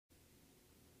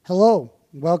Hello,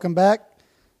 welcome back.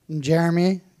 I'm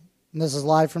Jeremy, and this is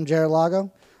live from Jared-Lago.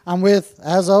 I'm with,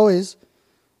 as always,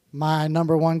 my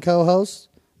number one co-host,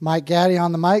 Mike Gaddy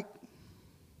on the mic.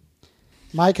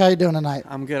 Mike, how you doing tonight?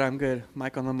 I'm good.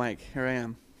 Mike on the mic. Here I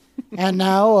am. And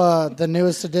now, the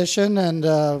newest addition and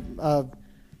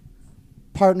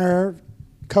partner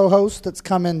co-host that's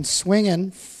coming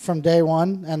swinging from day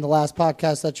one and the last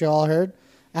podcast that you all heard,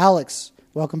 Alex.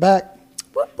 Welcome back.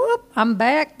 Whoop, whoop. I'm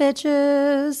back,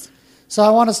 bitches. So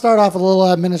I want to start off with a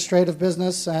little administrative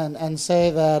business and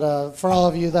say that for all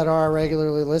of you that are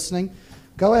regularly listening,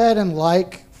 go ahead and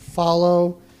like,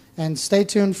 follow, and stay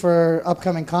tuned for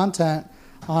upcoming content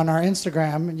on our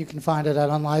Instagram. And you can find it at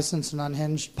Unlicensed and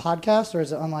Unhinged Podcast, or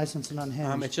is it Unlicensed and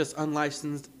Unhinged? It's just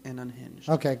Unlicensed and Unhinged.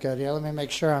 Okay, good. Yeah, let me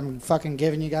make sure I'm fucking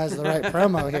giving you guys the right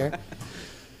promo here.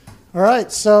 All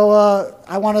right, so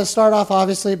I want to start off,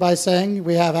 obviously, by saying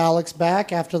we have Alex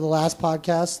back after the last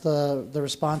podcast. The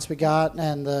response we got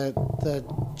and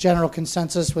the general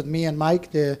consensus with me and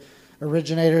Mike, the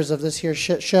originators of this here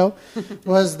shit show,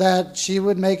 was that she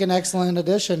would make an excellent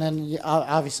addition. And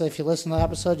obviously, if you listen to the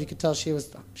episode, you could tell she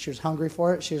was hungry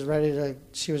for it. She was ready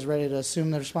to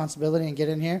assume the responsibility and get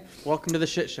in here. Welcome to the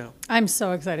shit show. I'm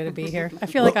so excited to be here. I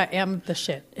feel like I am the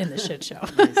shit in the shit show.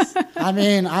 Nice. I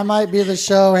mean, I might be the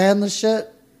show and the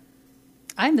shit.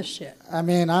 I'm the shit. I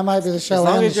mean, I might be the show As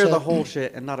long and as the you're shit. the whole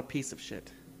shit and not a piece of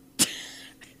shit.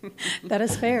 That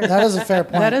is fair. That is a fair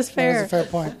point. That is fair. That is a fair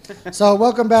point. So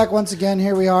welcome back once again.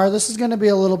 Here we are. This is going to be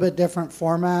a little bit different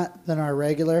format than our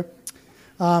regular.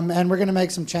 And we're going to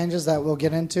make some changes that we'll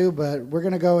get into, but we're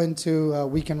going to go into a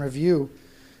week in review.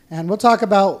 And we'll talk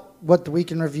about what the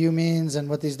week in review means and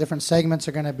what these different segments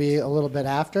are going to be a little bit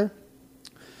after.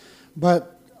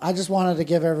 But I just wanted to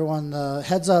give everyone the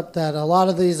heads up that a lot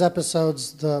of these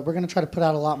episodes, we're going to try to put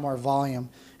out a lot more volume.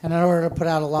 And in order to put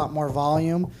out a lot more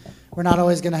volume, we're not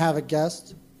always going to have a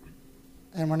guest,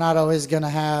 and we're not always going to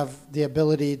have the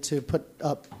ability to put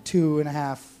up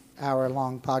 2.5 hour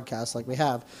long podcasts like we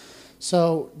have.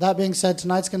 So that being said,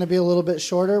 tonight's going to be a little bit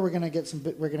shorter. We're going to get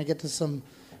to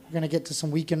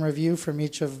some week in review from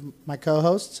each of my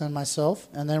co-hosts and myself,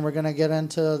 and then we're going to get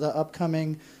into the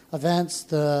upcoming events,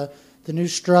 the new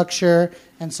structure,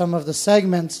 and some of the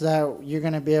segments that you're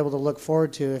going to be able to look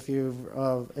forward to if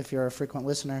you're a frequent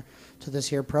listener to this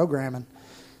here programming.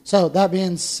 So that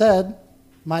being said,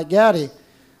 Mike Gaddy,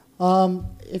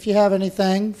 if you have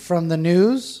anything from the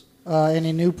news,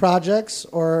 any new projects,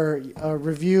 or a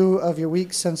review of your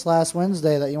week since last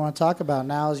Wednesday that you want to talk about,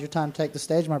 now is your time to take the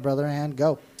stage, my brother, and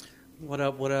go. What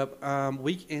up?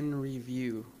 Week in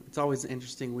review. It's always an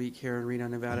interesting week here in Reno,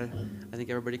 Nevada. I think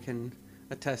everybody can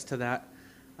attest to that.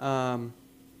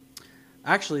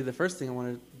 Actually, the first thing I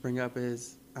want to bring up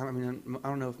is, I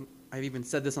don't know if I've even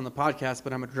said this on the podcast,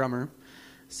 but I'm a drummer.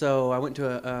 So I went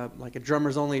to a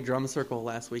drummers only drum circle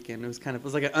last weekend. It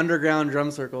was like an underground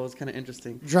drum circle. It was kind of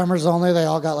interesting. Drummers only. They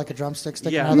all got like a drumstick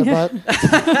sticking out of their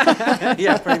butt.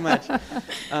 Yeah, pretty much.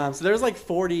 So there's like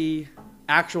 40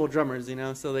 actual drummers,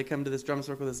 So they come to this drum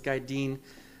circle. This guy Dean,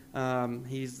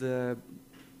 he's the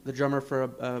drummer for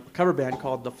a cover band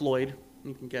called The Floyd.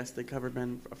 You can guess the cover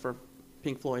band for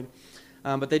Pink Floyd.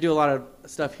 But they do a lot of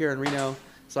stuff here in Reno.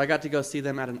 So I got to go see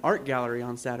them at an art gallery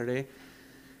on Saturday.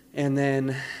 And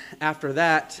then after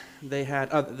that, they had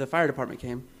the fire department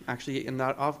came, actually, and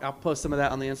I'll post some of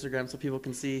that on the Instagram so people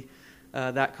can see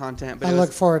that content. But I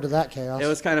look forward to that chaos. It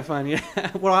was kind of fun, yeah.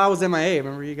 Well, I was MIA.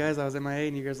 Remember you guys? I was MIA,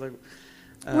 and you guys like...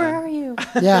 Where are you?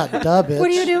 Yeah, duh, bitch. What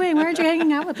are you doing? Why aren't you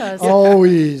hanging out with us?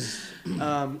 Always.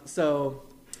 So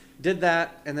did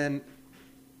that, and then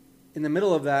in the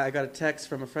middle of that, I got a text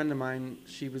from a friend of mine.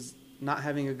 She was not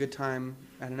having a good time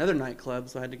at another nightclub,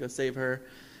 so I had to go save her.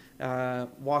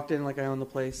 Walked in like I owned the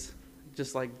place,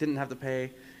 just like didn't have to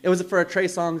pay. It was for a Trey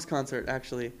Songz concert,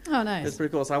 actually. Oh, nice. It's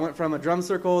pretty cool. So I went from a drum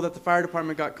circle that the fire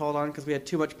department got called on because we had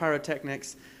too much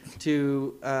pyrotechnics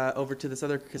to over to this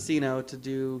other casino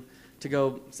to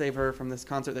go save her from this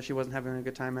concert that she wasn't having a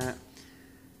good time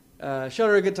at. Showed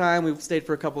her a good time. We stayed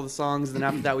for a couple of the songs, and then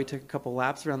after that we took a couple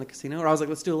laps around the casino. Or I was like,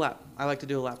 let's do a lap. I like to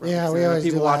do a lap. Yeah, so we always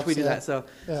people do watch. laps, We do that. So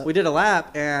we did a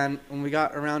lap, and when we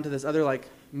got around to this other like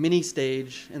mini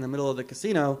stage in the middle of the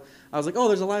casino, I was like, oh,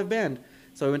 there's a live band.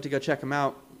 So I went to go check them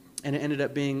out, and it ended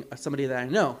up being somebody that I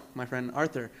know, my friend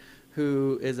Arthur,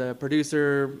 who is a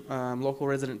producer, local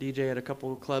resident DJ at a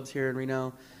couple clubs here in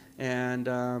Reno, and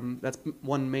that's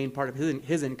one main part of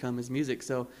his income is music.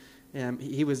 So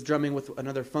he was drumming with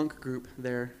another funk group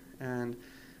there, and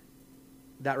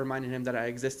that reminded him that I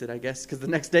existed, I guess, because the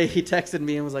next day he texted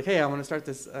me and was like, hey, I want to start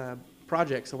this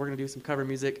project, so we're going to do some cover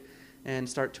music and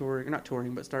start touring, not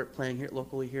touring, but start playing here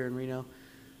locally here in Reno.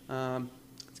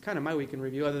 It's kind of my week in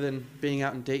review, other than being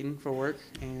out in Dayton for work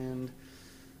and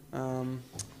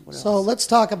what So else? let's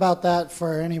talk about that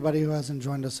for anybody who hasn't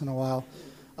joined us in a while.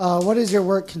 What does your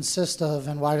work consist of,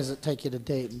 and why does it take you to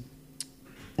Dayton?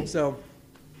 So,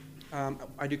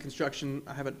 I do construction.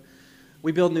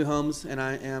 We build new homes, and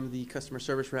I am the customer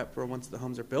service rep for once the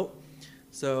homes are built.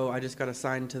 So I just got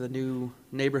assigned to the new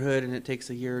neighborhood, and it takes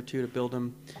a year or two to build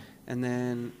them, and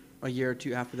then a year or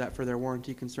two after that for their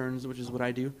warranty concerns, which is what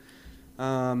I do.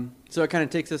 So it kind of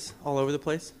takes us all over the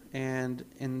place, and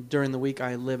during the week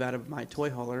I live out of my toy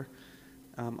hauler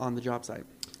on the job site.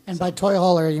 And by toy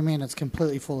hauler, you mean it's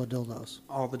completely full of dildos.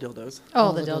 All the dildos.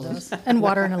 Oh, the dildos. And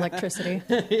water and electricity.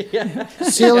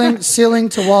 Ceiling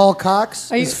to wall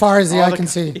cocks, Are you- as far as the All eye the can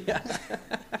see.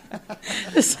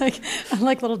 It's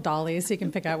like little dollies, so you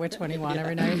can pick out which one you want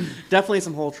every night. Definitely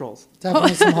some whole trolls.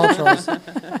 Definitely some whole trolls.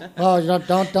 Oh, you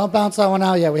don't bounce that one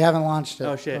out yet. We haven't launched it.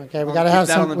 Oh, shit. Okay, we I'll gotta keep have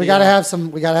that on some. the We gotta DL. have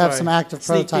some. We gotta have Sorry. some active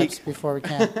Sneak prototypes peek. before we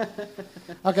can.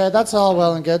 Okay, that's all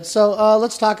well and good. So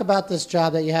let's talk about this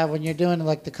job that you have when you're doing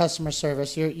like the customer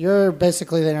service. You're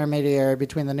basically the intermediary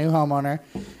between the new homeowner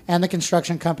and the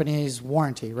construction company's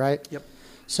warranty, right? Yep.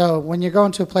 So when you're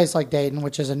going to a place like Dayton,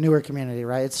 which is a newer community,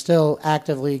 right? It's still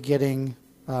actively getting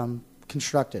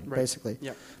constructed, Right. basically.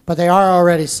 Yep. But they are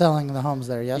already selling the homes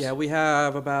there, yes? Yeah, we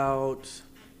have about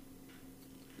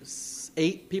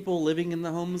 8 people living in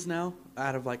the homes now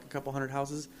out of like a couple hundred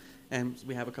houses, and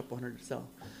we have a couple hundred to sell.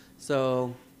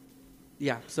 So,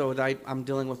 yeah, so I'm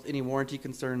dealing with any warranty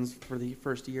concerns for the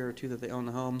first year or two that they own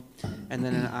the home, and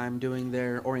then I'm doing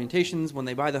their orientations. When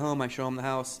they buy the home, I show them the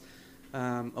house.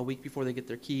 A week before they get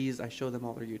their keys, I show them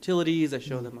all their utilities. I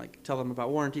show them, tell them about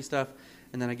warranty stuff,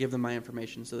 and then I give them my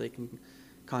information so they can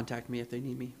contact me if they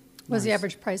need me. What's the Nice.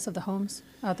 average price of the homes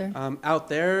out there? Out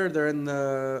there, they're in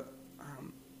the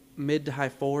mid to high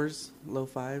 4s, low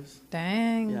 5s.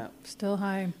 Dang. Yeah. Still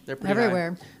high. They're pretty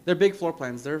Everywhere. high. They're big floor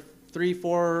plans. They're 3,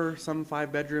 4, some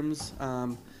 5 bedrooms.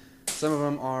 Some of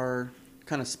them are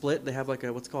kind of split. They have like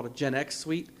what's called a Gen X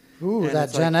suite. Ooh, And that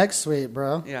it's Gen X suite,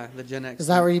 bro. Yeah, the Gen X. Is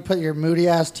that where you put your moody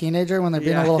ass teenager when they're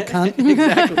being a Yeah. little cunt?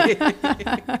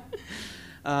 Exactly.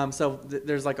 So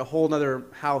there's like a whole nother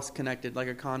house connected, like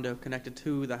a condo connected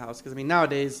to the house. Because I mean,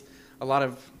 nowadays a lot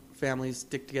of families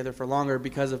stick together for longer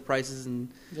because of prices and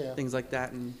Yeah. things like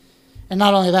that. And And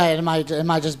not only that, it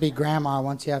might just be grandma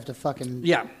once you have to fucking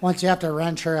Yeah. once you have to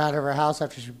wrench her out of her house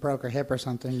after she broke her hip or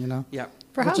something, you know. yeah,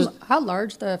 For Which how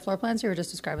large the floor plans you were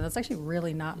just describing, that's actually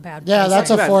really not bad. Yeah, that's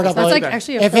pricing. bad. affordable. That's like bad.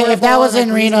 actually if that affordable was and, in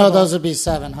like, Reno, reasonable. those would be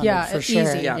 700 Yeah, for it's sure.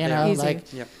 easy. Yeah, you yeah. know, Easy.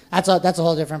 like Yep. that's a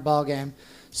whole different ball game.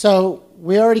 So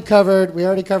we already covered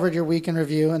your week in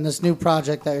review and this new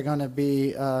project that you're going to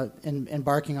be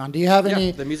embarking on. Do you have any?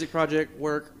 yeah. The music project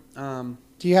work.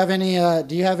 Do you have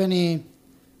any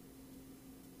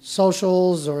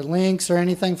socials or links or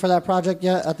anything for that project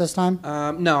yet at this time?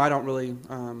 No, I don't really.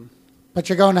 But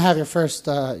you're going to have your first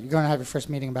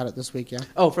meeting about it this week, yeah?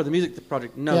 Oh, for the music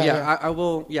project. No, Yeah, yeah, yeah. I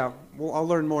will. Yeah, well, I'll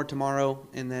learn more tomorrow,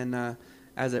 and then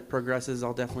as it progresses,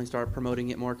 I'll definitely start promoting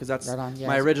it more because that's Right on, yeah.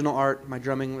 my original art, my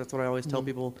drumming. That's what I always tell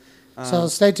people. So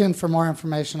stay tuned for more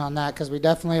information on that because we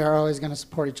definitely are always going to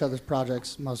support each other's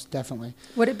projects, most definitely.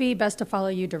 Would it be best to follow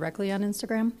you directly on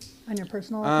Instagram, on your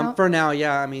personal account? For now,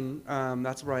 yeah. I mean,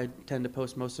 that's where I tend to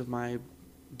post most of my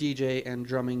DJ and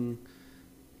drumming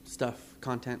stuff,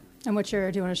 content. And do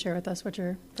you want to share with us what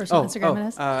your personal Instagram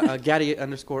is?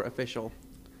 Gaddy_official.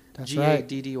 That's right.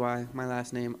 GADDY, my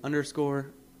last name, _official.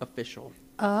 Official.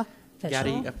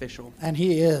 Gaddy official. And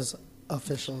he is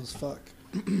official as fuck.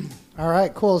 All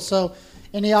right, cool. So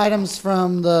any items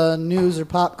from the news or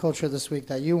pop culture this week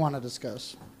that you want to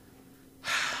discuss?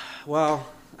 Well,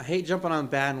 I hate jumping on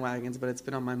bandwagons, but it's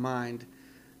been on my mind.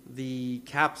 The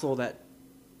capsule that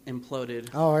imploded.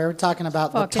 Oh, we were talking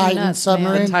about the Fucking Titan nuts, man.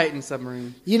 submarine. The Titan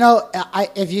submarine. You know, I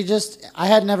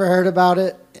had never heard about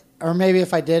it, or maybe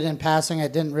if I did in passing,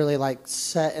 it didn't really like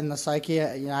set in the psyche.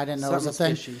 You know, I didn't know it was a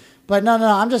thing. Something's fishy. But no,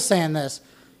 I'm just saying this.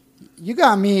 You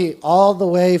got me all the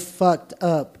way fucked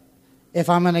up if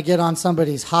I'm going to get on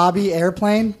somebody's hobby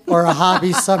airplane or a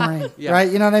hobby submarine, Yeah. right?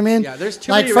 You know what I mean? Yeah, there's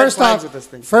too many red flags with this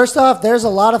thing. First off, there's a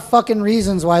lot of fucking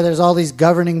reasons why there's all these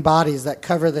governing bodies that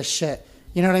cover this shit.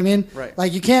 You know what I mean? Right.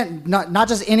 Like you can't, not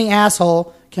just any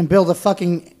asshole can build a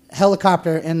fucking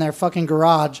helicopter in their fucking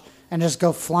garage and just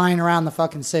go flying around the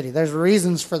fucking city. There's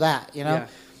reasons for that, you know?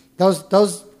 Yeah.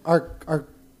 Those are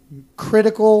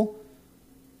critical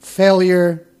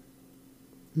failure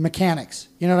mechanics.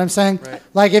 You know what I'm saying? Right.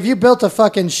 Like if you built a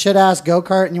fucking shit ass go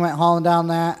kart and you went hauling down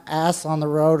that ass on the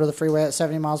road or the freeway at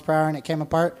 70 miles per hour and it came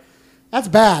apart, that's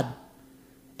bad.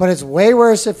 But it's way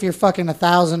worse if you're fucking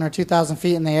 1,000 or 2,000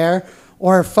 feet in the air,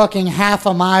 or fucking half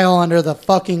a mile under the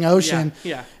fucking ocean.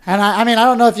 Yeah. And I mean, I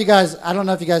don't know if you guys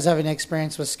have any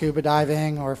experience with scuba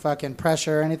diving or fucking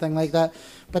pressure or anything like that,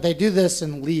 but they do this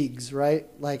in leagues, right?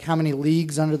 Like how many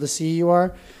leagues under the sea you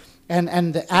are,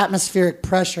 and the atmospheric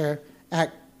pressure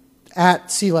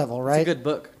at sea level, right? It's a good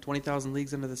book, 20,000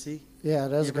 Leagues Under the Sea. Yeah,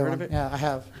 that is a You ever good heard one. of it? Yeah, I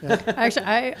have. Yeah. Actually,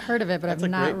 I heard of it, but That's I've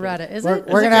a not great read book. it. Is We're, it?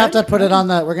 we're Is it gonna have good? to put it on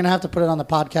the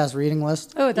podcast reading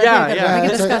list. Oh, that'd Yeah, be a good yeah. one. We can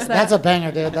That's a- discuss that. That's a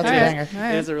banger, dude. That's All a right, banger. all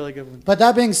right. It is a really good one. But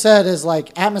that being said, is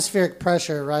like atmospheric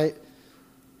pressure, right?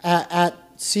 At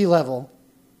sea level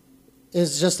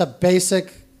is just a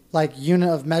basic like unit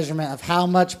of measurement of how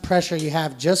much pressure you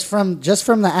have just from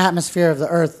the atmosphere of the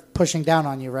Earth pushing down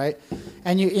on you, right?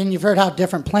 And you've heard how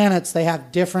different planets they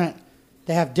have different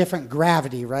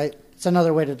gravity, right? It's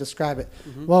another way to describe it.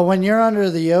 Mm-hmm. Well, when you're under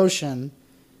the ocean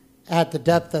at the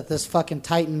depth that this fucking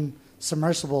Titan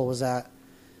submersible was at,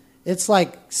 it's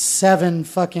like 7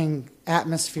 fucking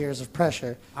atmospheres of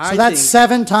pressure. So I that's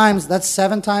think- 7 times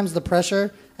the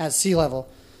pressure at sea level.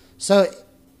 So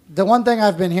the one thing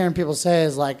I've been hearing people say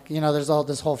is like, there's all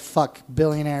this whole fuck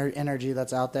billionaire energy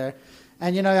that's out there.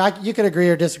 And, you could agree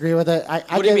or disagree with it.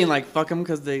 What do you mean, like, fuck them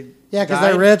because they Yeah, because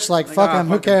died? they're rich. Like fuck ah, them.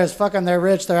 Who fuck 'em. cares? Fuck them. They're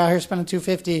rich. They're out here spending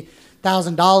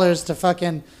 $250,000 to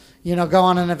fucking, go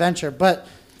on an adventure. But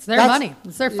It's their money.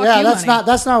 It's their fucking yeah, that's money.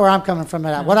 not where I'm coming from.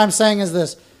 What I'm saying is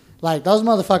this: like those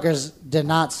motherfuckers did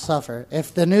not suffer.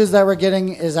 If the news that we're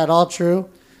getting is at all true,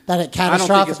 that it I don't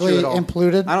think it's true catastrophically at all.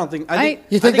 imploded. I don't think.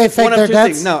 You think they it's one faked of their two deaths?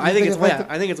 things. No, I You think think it's they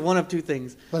faked I think it's one of two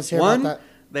things. Let's hear one, about that.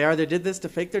 they either did this to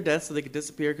fake their death so they could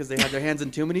disappear because they had their hands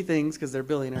in too many things because they're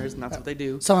billionaires and that's what they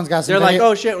do. Someone's got some They're like, video-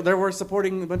 oh shit, we're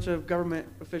supporting a bunch of government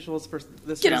officials for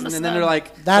this Get reason, on the and then snub. they're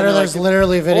like that, then or they're there's like-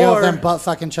 literally video or- of them butt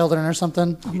fucking children or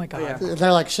something. Oh my god. Yeah.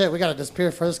 They're like, shit, we got to disappear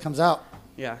before this comes out.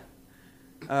 Yeah,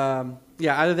 yeah.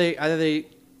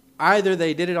 Either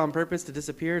they did it on purpose to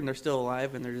disappear and they're still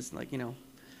alive and they're just like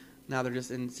now they're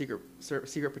just in secret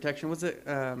protection. Was it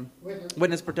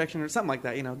witness protection or something like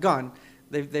that? Gone.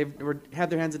 They've had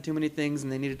their hands in too many things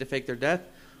and they needed to fake their death,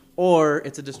 or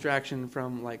it's a distraction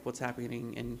from like what's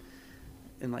happening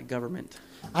in like government.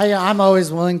 I'm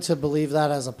always willing to believe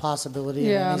that as a possibility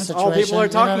in Yeah. any That's situation. All people are you know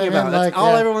what talking I mean? about. That's Like,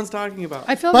 all yeah. everyone's talking about.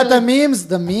 I feel But really,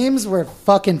 the memes were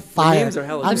fucking fire. memes are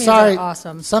hella I'm good. The memes sorry. are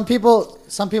awesome. Some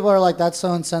people are like, that's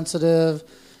so insensitive,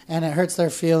 and it hurts their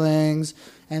feelings,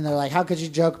 and they're like, how could you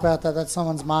joke about that? That's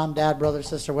someone's mom, dad, brother,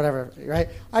 sister, whatever, right?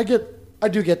 I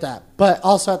do get that, but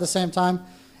also at the same time,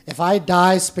 if I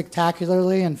die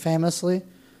spectacularly and famously,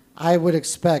 I would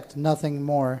expect nothing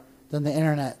more than the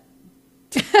internet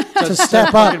to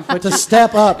step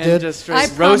up, and dude. just I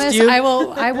roast promise you. I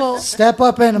will Step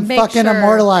up and Make fucking sure-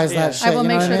 immortalize Yeah. that shit. I will you know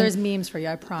make what sure I mean? there's memes for you,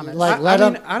 I promise. Like, I let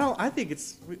mean, them- I think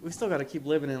it's we still got to keep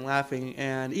living and laughing.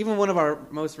 And even one of our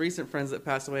most recent friends that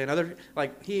passed away, another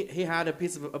like he had a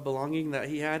piece of a belonging that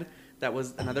he had that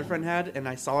was another friend had, and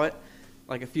I saw it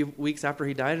like a few weeks after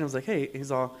he died, and I was like, hey,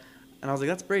 he's all. And I was like,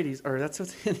 "That's Brady's," or "That's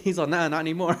what's." He's all, "Nah, not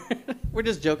anymore." We're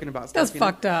just joking about stuff. That's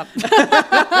fucked up.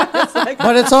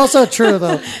 But it's also true,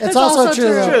 though. It's also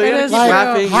true, though. True, you It gotta is keep Like,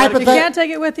 laughing. true. You gotta You keep- can't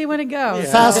take it with you when it goes.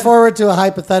 Yeah. Fast forward to a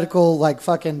hypothetical, like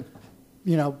fucking,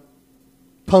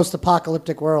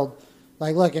 post-apocalyptic world.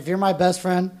 Like, look, if you're my best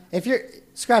friend,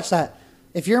 scratch that.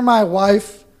 If you're my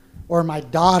wife or my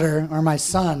daughter or my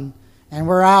son, and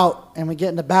we're out and we get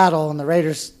into battle and the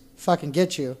raiders fucking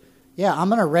get you, yeah, I'm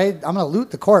gonna loot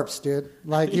the corpse, dude.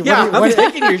 Like, Yeah, I'm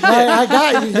taking your shit. I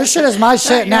got you. Your shit is my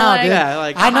shit You're now, like- dude. Yeah,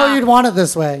 like, I know you'd want it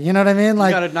this way. You know what I mean? You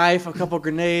Like, got a knife, a couple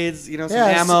grenades, some Yeah,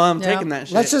 ammo. I'm yeah. taking that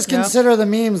shit. let's just Yeah. consider the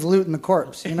memes looting the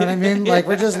corpse. You know what I mean? Like,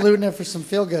 we're just looting it for some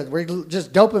feel good. We're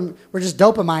just dopamining. We're just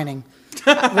dopamining.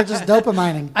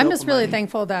 I'm just really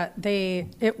thankful that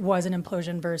it was an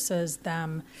implosion versus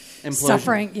them Implosion.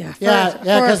 suffering. Yeah,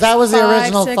 for 'cause that was the 5,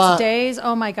 original 6 thought. days.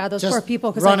 Oh my God, those Just poor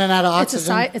people. 'cause, running out of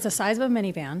oxygen. It's the size of a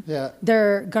minivan. Yeah.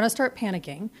 They're gonna start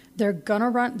panicking. They're gonna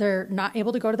run. They're not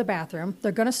able to go to the bathroom.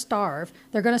 They're gonna starve.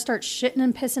 They're gonna start shitting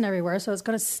and pissing everywhere. So it's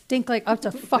gonna stink like up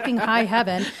to fucking high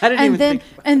heaven. I didn't and even then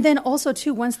think about and then also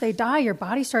too, once they die, your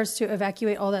body starts to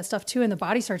evacuate all that stuff too, and the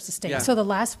body starts to stink. Yeah. So the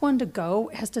last one to go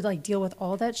has to like deal with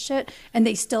all that shit, and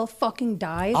they still fucking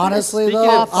die. Honestly, Speaking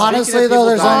though, of- speaking of there's people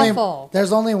only Awful.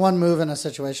 there's only one move in a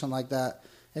situation like that.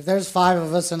 If there's 5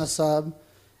 of us in a sub,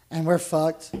 and we're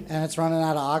fucked, and it's running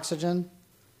out of oxygen,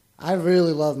 I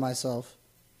really love myself.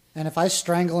 And if I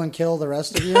strangle and kill the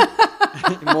rest of you,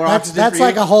 More oxygen that's for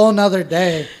like you. a whole nother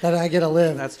day that I get to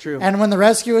live. That's true. And when the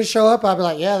rescuers show up, I'll be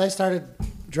like, yeah, they started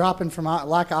dropping from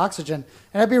lack of oxygen.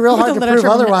 And it'd be real With hard the to prove literature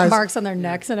otherwise. marks on their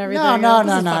necks and everything. No.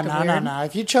 This is fucking weird.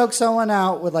 If you choke someone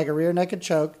out with like a rear naked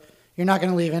choke, you're not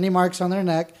going to leave any marks on their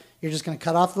neck. You're just going to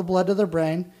cut off the blood to their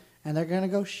brain, and they're gonna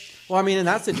go. Shh. Well, I mean, in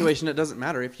that situation, it doesn't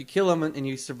matter if you kill them and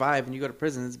you survive and you go to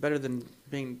prison. It's better than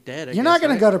being dead. You're not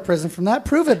gonna go to prison from that.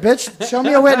 Prove it, bitch. Show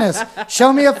me a witness.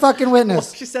 Show me a fucking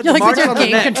witness. She said You're the like marks with your on the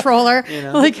game neck. controller. You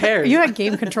know, Like who cares? you had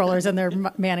game controllers in there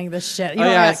manning this shit. You Oh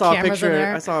know, yeah, I got saw a cameras in picture.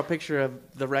 there. I saw a picture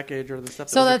of the wreckage or the stuff.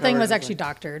 So that that thing recovered. was It actually like-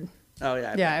 doctored. Oh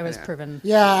yeah. Yeah, it was proven.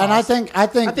 Yeah, and I think I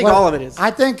think what- all of it is. I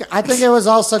think it was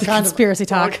also kind of Conspiracy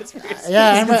talk.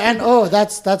 yeah, and oh,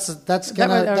 that's gonna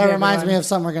would be that a reminds good me one. of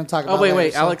something we're gonna talk Oh about. wait,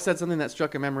 later, so- Alex said something that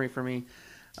struck a memory for me.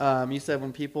 You said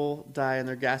when people die and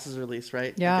their gas is released,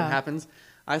 right? Yeah. Like it happens.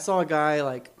 I saw a guy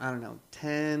like, I don't know,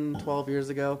 10, 12 years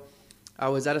ago. I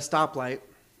was at a stoplight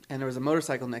and there was a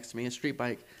motorcycle next to me, a street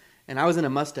bike, and I was in a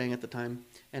Mustang at the time.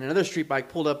 And another street bike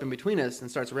pulled up in between us and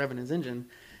starts revving his engine.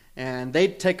 And they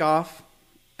take off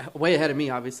way ahead of me,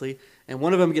 obviously. And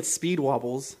one of them gets speed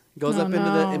wobbles, goes Oh, up into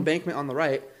the no. embankment on the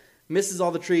right, misses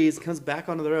all the trees, comes back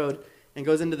onto the road, and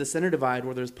goes into the center divide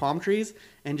where there's palm trees,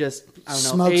 and just, I don't know,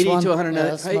 Smokes 80 one. to 100,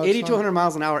 Yeah, smokes 80 to one. 100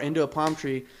 miles an hour into a palm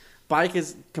tree. Bike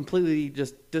is completely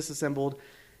just disassembled,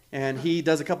 and he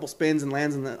does a couple spins and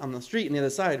lands on the street on the other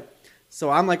side. So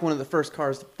I'm like one of the first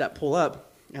cars that pull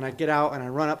up, and I get out and I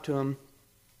run up to him,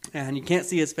 and you can't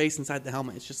see his face inside the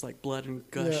helmet. It's just like blood and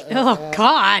gush. Yeah. Oh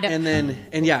God! And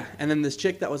then this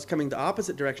chick that was coming the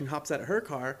opposite direction hops out of her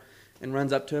car and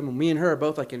runs up to him, and me and her are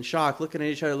both like in shock, looking at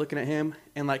each other, looking at him,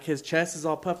 and like his chest is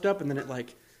all puffed up, and then it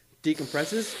like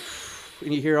decompresses,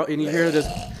 and you hear this,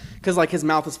 because like his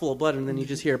mouth is full of blood, and then you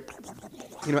just hear,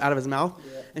 out of his mouth,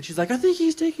 and she's like, I think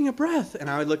he's taking a breath, and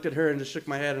I looked at her and just shook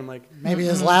my head, and I'm like, maybe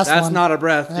his last that's one. not a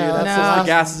breath, dude. Yeah, That's that's just no. the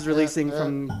gas is releasing Yeah.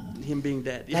 from him being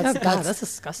dead. Oh God, that's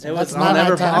disgusting. It was. That's not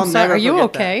our time. I'll I'm sorry, never are you forget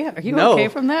okay? that. Are you No. okay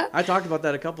from that? I talked about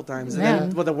that a couple times. And Yeah. then,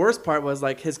 well, the worst part was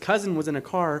like his cousin was in a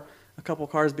car, a couple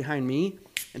cars behind me,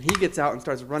 and he gets out and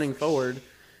starts running forward,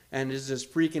 and is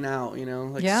just freaking out,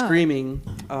 like Yeah. screaming.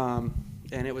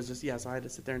 And it was just so I had to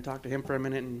sit there and talk to him for a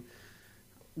minute. And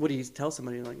what do you tell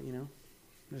somebody like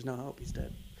there's no hope, he's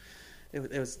dead.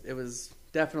 It was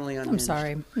definitely unhinged.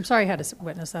 I'm sorry. I had to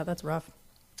witness that. That's rough.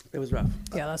 It was rough.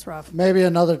 Yeah, that's rough. Maybe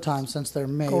another time, since there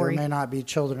may Gory. or may not be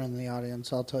children in the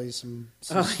audience, I'll tell you some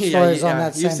Oh, stories yeah, on yeah.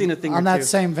 that. You've same, seen a thing or on that two.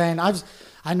 same vein.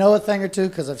 I know a thing or two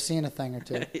because I've seen a thing or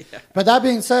two. Yeah. But that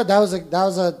being said, that was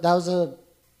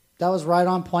right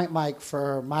on point, Mike,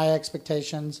 for my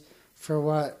expectations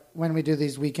for when we do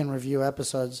these weekend review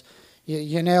episodes.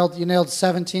 You nailed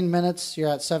 17 minutes. You're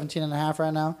at 17 and a half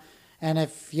right now. And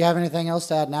if you have anything else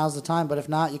to add, now's the time. But if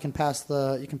not, you can pass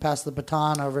the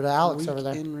baton over to Alex over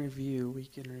there. Week in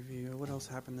review. What else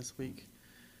happened this week?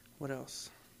 What else?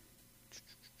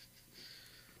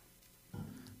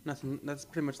 Nothing. That's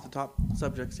pretty much the top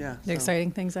subjects. Yeah. The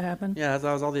exciting things that happen. Yeah,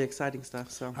 that was all the exciting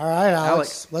stuff. So. All right, Alex,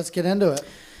 Alex. let's get into it.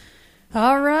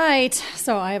 All right.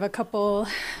 So I have a couple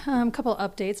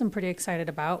updates I'm pretty excited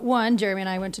about. One, Jeremy and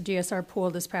I went to GSR Pool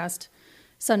this past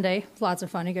Sunday. Lots of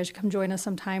fun. You guys should come join us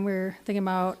sometime. We're thinking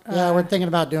about... Yeah, we're thinking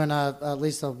about doing at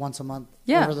least a once a month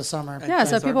over the summer. Yeah,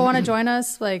 so if GSR. people want to join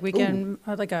us, like we can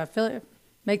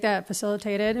make that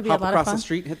facilitated. It'd be Hop a lot across of fun. the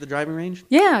street and hit the driving range.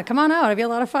 Yeah, come on out. It'd be a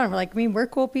lot of fun. We're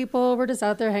cool people. We're just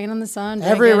out there hanging in the sun.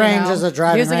 Every drinking, range is a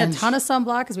driving using range. a ton of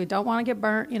sunblock because we don't want to get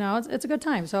burnt. It's a good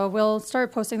time. So we'll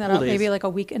start posting that Cool up days. maybe like a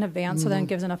week in advance, so Mm-hmm. then it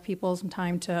gives enough people some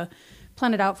time to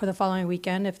plan it out for the following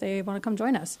weekend if they want to come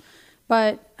join us.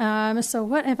 But so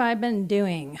what have I been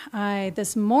doing?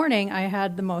 This morning I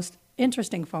had the most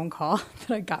interesting phone call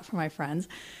that I got from my friends.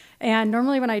 And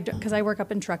normally because I work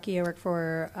up in Truckee, I work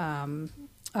for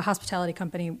a hospitality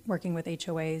company working with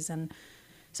HOAs. And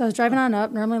so I was driving on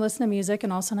up, normally listening to music,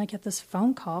 and all of a sudden I get this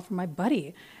phone call from my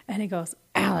buddy. And he goes,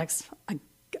 Alex,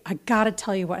 I got to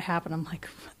tell you what happened. I'm like,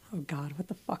 oh God, what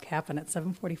the fuck happened at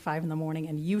 7:45 in the morning?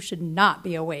 And you should not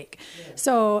be awake. Yeah.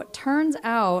 So turns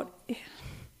out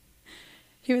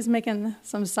he was making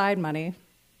some side money,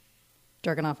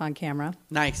 jerking off on camera.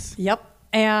 Nice. Yep.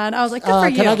 And I was like, good for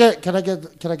you. Can I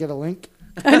get a link?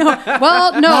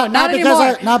 Well, no, not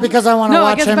anymore. Not because I want to No, it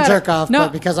watch gets him better. jerk off, No.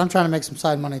 but because I'm trying to make some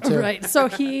side money too. Right. So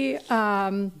he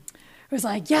was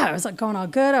like, yeah, it was like going all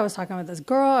good. I was talking with this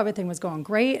girl. Everything was going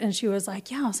great. And she was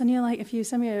like, yeah, I'll send you if you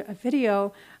send me a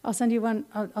video, I'll send you one.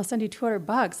 I'll send you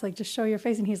 $200. Like, just show your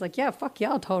face. And he's like, yeah, fuck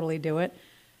yeah, I'll totally do it.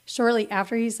 Shortly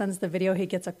after he sends the video, he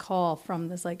gets a call from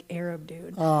this Arab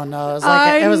dude. Oh no!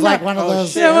 It was like one of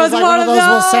those. shit. It was like one of those.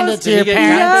 We'll send it to Did he your get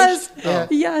parents. catfished? Yes.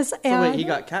 Yes. So And wait, he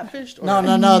got catfished? Or? No.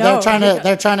 No,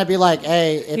 They're trying to be like,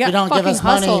 hey, if got you don't give us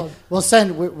fucking money, hustled. we'll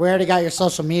send. We already got your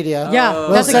social media. Yeah, Oh, we'll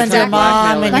that's send your exactly-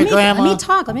 mom and your grandma. Let me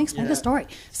talk. Let me explain the story.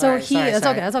 So Sorry. That's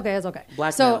okay. That's okay.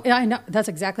 Blackmail. So I know that's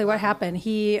exactly what happened.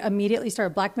 He immediately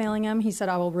started blackmailing him. He said,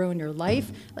 "I will ruin your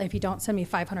life. Like, if you don't send me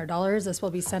 $500, this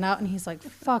will be sent out." And he's like,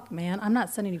 "Fuck fuck, man, I'm not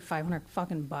sending you 500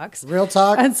 fucking bucks. Real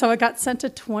talk. And so it got sent to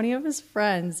 20 of his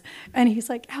friends. And he's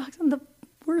like, Alex, and the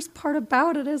worst part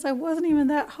about it is I wasn't even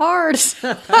that hard. So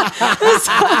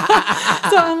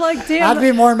I'm like, damn. I'd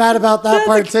be more mad about that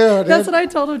part too, dude. That's what I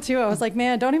told him too. I was like,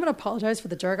 man, don't even apologize for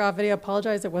the jerk off video.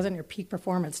 Apologize it wasn't your peak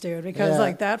performance, dude, because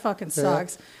like that fucking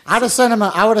sucks. I would have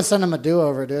sent him a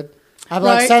do-over, dude. I'd be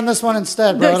like, Right. send this one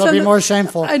instead, bro. It'll be more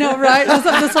shameful. I know, right?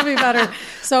 This will be better.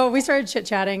 So we started chit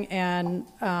chatting, and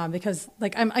because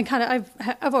like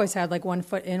I've always had like 1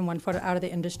 foot in, 1 foot out of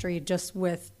the industry, just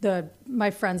with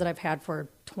my friends that I've had for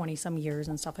 20 some years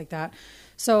and stuff like that.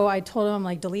 So I told him,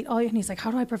 like, delete all your, and he's like,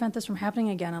 how do I prevent this from happening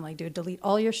again? I'm like, dude, delete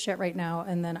all your shit right now,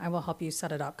 and then I will help you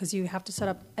set it up, because you have to set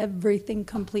up everything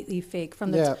completely fake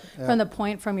from the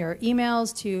from your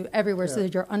emails to everywhere, so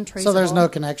that you're untraceable. So there's no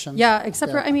connection. Yeah,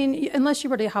 except for, I mean, unless you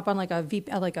were to hop on like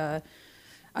a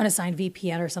unassigned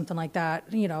VPN or something like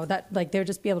that, you know, that like they'll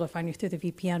just be able to find you through the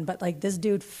VPN. But like this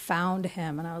dude found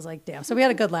him, and I was like, damn. So we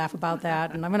had a good laugh about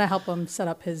that, and I'm gonna help him set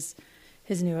up his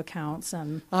new accounts.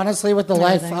 And honestly, with the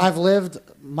life I've lived,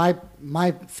 my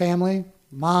family,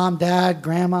 mom, dad,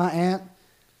 grandma, aunt,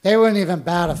 they wouldn't even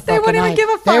bat a fucking eye. They wouldn't even give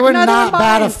a fuck. They would Neither not would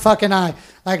bat a mine. fucking eye.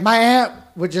 Like my aunt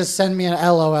would just send me an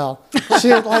LOL. She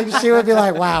would be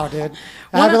like, "Wow, dude."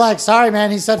 And I'd be like, "Sorry, man."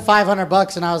 He said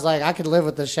 $500, and I was like, "I could live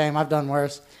with this shame. I've done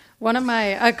worse."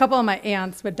 A couple of my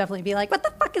aunts would definitely be like, what the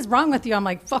fuck is wrong with you? I'm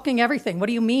like, fucking everything. What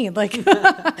do you mean? Like,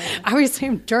 I always say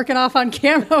I'm jerking off on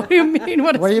camera. What do you mean?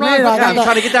 What do you wrong mean? with I'm me?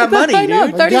 trying to get that money, I know,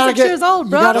 dude. 36 years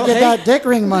old, bro. You gotta get that dick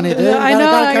ring money, dude. I know,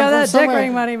 I got Gotta come that from dick somewhere.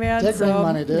 ring money, man. Dick ring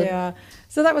money, dude. Yeah.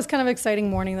 So that was kind of an exciting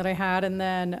morning that I had, and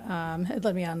then it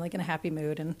led me on like in a happy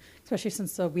mood, and especially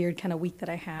since the weird kind of week that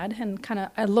I had, and kind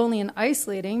of lonely and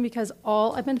isolating, because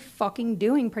all I've been fucking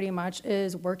doing pretty much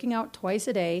is working out twice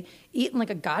a day, eating like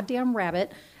a goddamn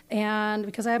rabbit, and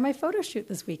because I have my photo shoot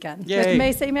this weekend Yay. with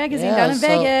Macy Magazine Yeah, down in so-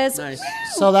 Vegas. Nice.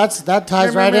 So that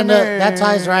ties right into the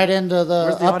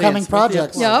Where's the upcoming audience? Where's the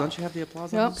projects. applause? Yep. Don't you have the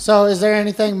applause? Yep. on? So, is there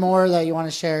anything more that you want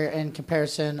to share in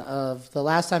comparison of the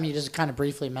last time you just kind of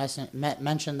briefly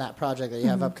mentioned that project that you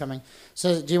have upcoming?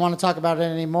 So, do you want to talk about it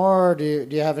anymore, or do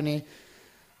you have any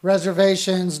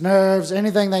reservations, nerves,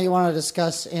 anything that you want to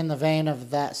discuss in the vein of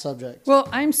that subject? Well,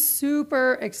 I'm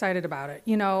super excited about it.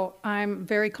 You know, I'm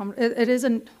very it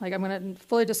isn't like I'm going to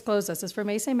fully disclose this. It's for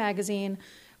Macy Magazine,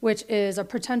 which is a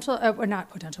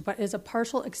is a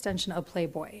partial extension of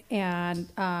Playboy. And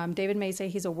David Macy,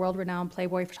 he's a world-renowned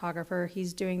Playboy photographer.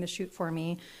 He's doing the shoot for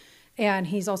me. And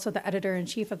he's also the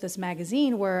editor-in-chief of this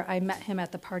magazine, where I met him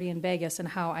at the party in Vegas, and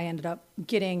how I ended up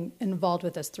getting involved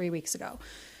with this 3 weeks ago.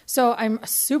 So I'm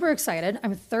super excited.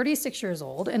 I'm 36 years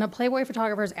old, and a Playboy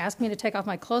photographer has asked me to take off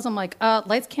my clothes. I'm like,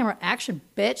 lights, camera, action,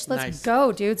 bitch. Let's Nice.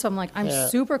 go, dude. So I'm like, I'm Yeah.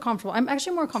 super comfortable. I'm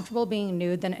actually more comfortable being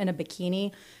nude than in a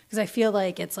bikini, because I feel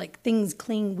like it's like things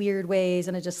cling weird ways,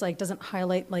 and it just like doesn't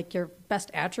highlight like your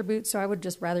best attributes. So I would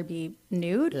just rather be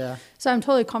nude. Yeah. So I'm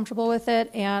totally comfortable with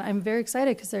it, and I'm very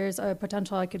excited because there's a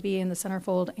potential I could be in the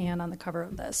centerfold and on the cover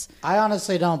of this. I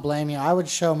honestly don't blame you. I would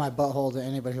show my butthole to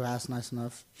anybody who asks nice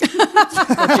enough. But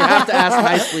you have to ask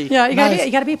nicely. Yeah, you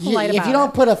Nice. gotta be polite about it. If you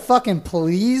don't put a fucking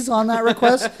please on that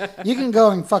request, you can go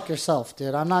and fuck yourself,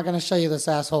 dude. I'm not going to show you this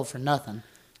asshole for nothing.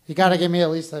 You got to give me at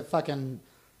least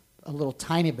a little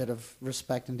tiny bit of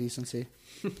respect and decency.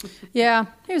 Yeah,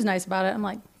 he was nice about it. I'm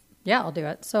like, yeah, I'll do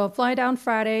it. So fly down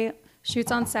Friday,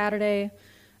 shoots on Saturday.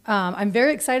 I'm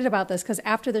very excited about this because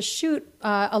after the shoot,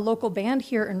 a local band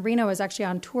here in Reno is actually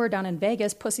on tour down in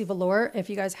Vegas, Pussy Velour. If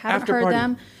you guys haven't After heard party.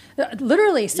 them,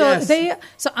 literally. So Yes.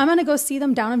 so I'm gonna go see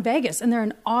them down in Vegas, and they're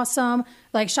an awesome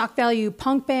like shock value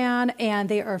punk band, and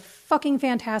they are fucking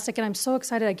fantastic. And I'm so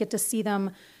excited I get to see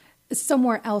them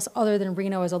somewhere else other than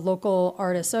Reno as a local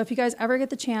artist. So if you guys ever get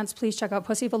the chance, please check out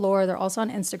Pussy Velour. They're also on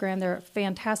Instagram. They're a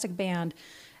fantastic band.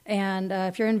 And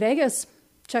if you're in Vegas,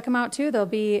 check them out too. They'll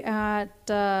be at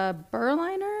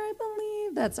Berliner, I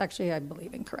believe. That's actually, I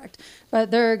believe, incorrect.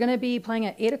 But they're going to be playing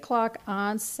at 8 o'clock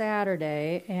on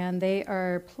Saturday. And they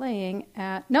are playing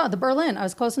at, the Berlin. I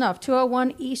was close enough.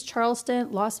 201 East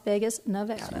Charleston, Las Vegas,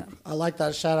 Nevada. I like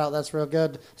that shout out. That's real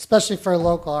good, especially for a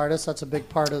local artist. That's a big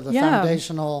part of the Yeah.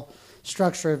 foundational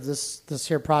structure of this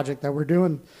here project that we're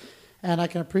doing, and I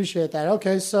can appreciate that.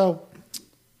 Okay, so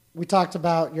we talked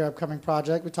about your upcoming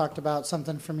project. We talked about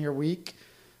something from your week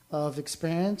of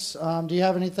experience. Do you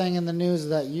have anything in the news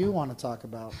that you want to talk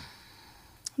about?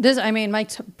 Mike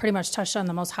pretty much touched on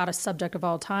the most hottest subject of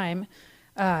all time,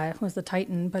 was the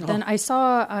Titan. But then I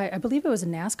saw, I believe it was a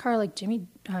NASCAR, like Jimmy,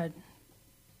 I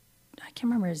can't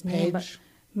remember his name, but Page?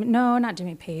 no, not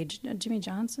Jimmy Page, Jimmy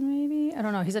Johnson, maybe. I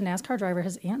don't know. He's a NASCAR driver.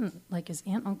 His aunt,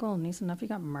 uncle, niece, and nephew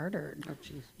got murdered. Oh,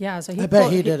 jeez. Yeah, so I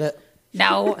bet he did it.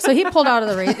 No. So he pulled out of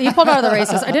the race. He pulled out of the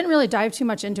races. I didn't really dive too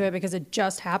much into it because it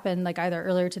just happened like either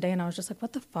earlier today, and I was just like,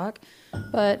 what the fuck?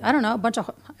 But I don't know.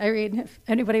 I read, if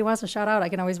anybody wants to shout out, I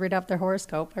can always read up their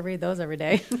horoscope. I read those every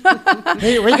day. We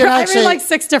can I actually read like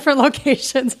 6 different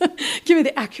locations. Give me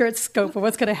the accurate scope of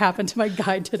what's going to happen to my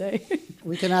guide today.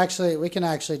 we can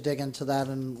actually dig into that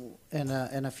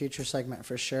in a future segment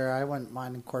for sure. I wouldn't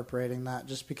mind incorporating that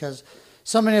just because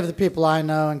so many of the people I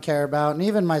know and care about, and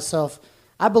even myself,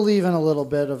 I believe in a little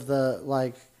bit of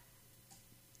the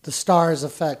stars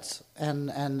effect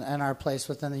and our place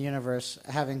within the universe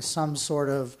having some sort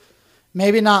of,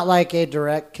 maybe not like a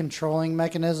direct controlling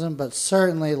mechanism, but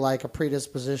certainly like a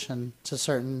predisposition to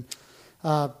certain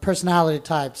personality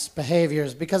types,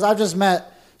 behaviors. Because I've just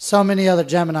met so many other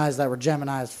Geminis that were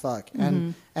Gemini as fuck,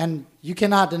 and you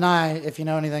cannot deny, if you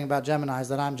know anything about Geminis,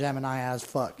 that I'm Gemini as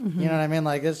fuck. You know what I mean?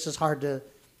 Like, it's just hard to.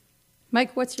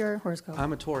 Mike, what's your horoscope?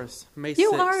 I'm a Taurus. May 6th.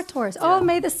 You are a Taurus. Oh,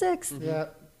 May the 6th. Yeah.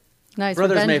 Nice.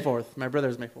 Brother's May 4th. My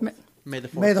brother's May 4th. May the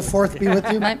 4th. May the 4th be with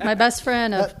you. My best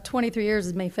friend of 23 years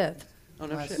is May 5th. Oh,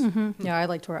 no Nice. shit. Yeah, I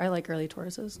like early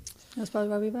Tauruses. That's probably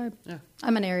why we vibe. Yeah.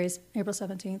 I'm an Aries, April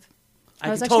 17th. I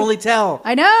was can actually- totally tell.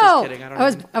 I know. Just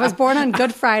kidding. I was born on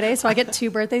Good Friday, so I get 2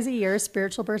 birthdays a year,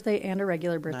 spiritual birthday and a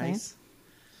regular birthday. Nice.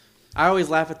 I always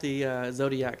laugh at the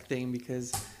Zodiac thing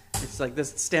because it's like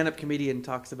this stand-up comedian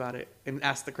talks about it and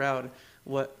asks the crowd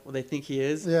what they think he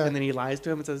is, Yeah. and then he lies to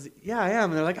him and says, "Yeah, I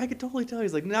am." And they're like, "I could totally tell."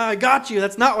 He's like, "No, I got you.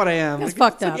 That's not what I am." That's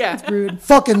Like, fucked up. Yeah. It's rude.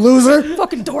 Fucking loser.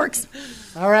 Fucking dorks.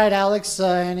 All right, Alex,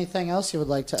 anything else you would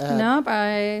like to add? Nope,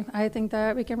 I think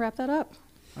that we can wrap that up.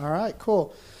 All right,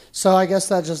 cool. So I guess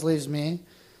that just leaves me.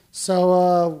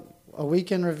 So a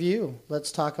week in review.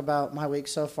 Let's talk about my week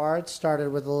so far. It started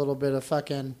with a little bit of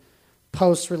fucking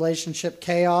post-relationship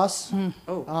chaos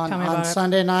Oh, Tell me on about it.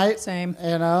 Sunday night. Same.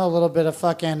 You know, a little bit of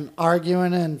fucking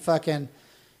arguing and fucking,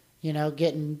 you know,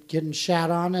 getting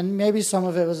shat on, and maybe some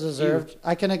of it was deserved.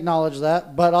 I can acknowledge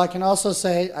that, but I can also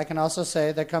say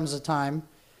there comes a time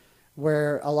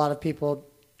where a lot of people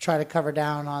try to cover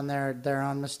down on their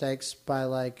own mistakes by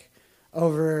like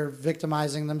over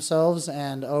victimizing themselves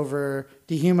and over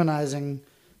dehumanizing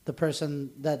the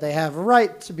person that they have a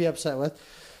right to be upset with.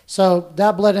 So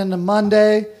that bled into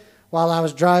Monday while I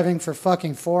was driving for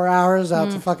fucking 4 hours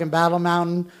out to fucking Battle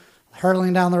Mountain,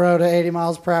 hurtling down the road at 80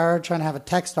 miles per hour, trying to have a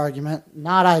text argument.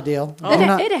 Not ideal.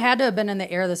 It had to have been in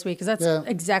the air this week because that's Yeah.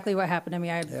 exactly what happened to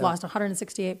me. I lost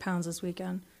 168 pounds this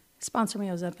weekend. Sponsor me,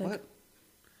 Ozempic. What?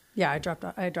 Yeah, I dropped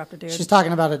a dude. She's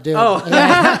talking about a dude. Oh.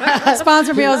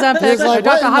 Sponsor me, Ozempic. He's like, I dropped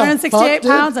 "What in the 168 fuck,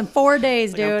 dude?" pounds in 4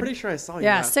 days, Like, dude. I'm pretty sure I saw you.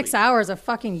 Yeah, last 6 week. hours of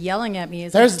fucking yelling at me.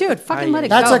 It's There's- like, dude, fucking let it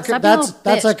That's go. a Stop being a little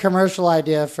that's a bitch. commercial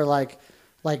idea for like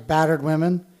battered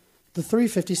women. The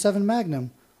 357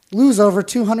 Magnum. Lose over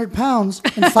 200 pounds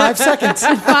in 5 seconds.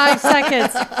 5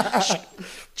 seconds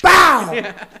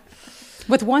Bow!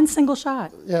 with one single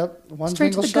shot, Yep. One straight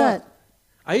to single the shot. gut.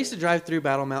 I used to drive through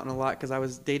Battle Mountain a lot because I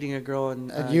was dating a girl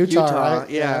in Utah, right?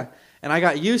 Yeah. Yeah. And I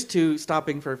got used to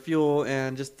stopping for fuel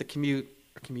and just the commute.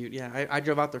 Yeah, I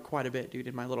drove out there quite a bit, dude,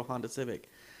 in my little Honda Civic.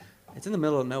 It's in the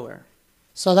middle of nowhere.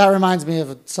 So that reminds me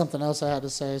of something else I had to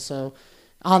say. So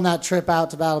on that trip out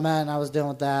to Battle Mountain, I was dealing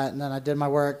with that, and then I did my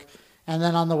work. And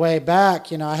then on the way back,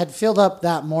 you know, I had filled up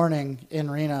that morning in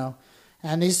Reno.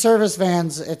 And these service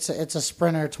vans, it's a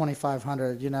Sprinter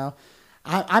 2500, you know.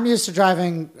 I'm used to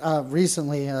driving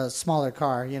recently a smaller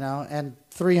car, you know, and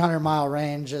 300-mile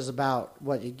range is about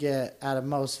what you get out of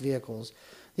most vehicles.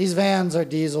 These vans are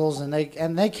diesels, and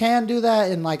they can do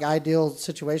that in like ideal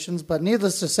situations. But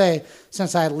needless to say,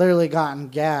 since I had literally gotten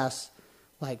gas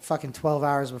like fucking 12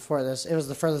 hours before this, it was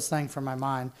the furthest thing from my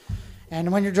mind.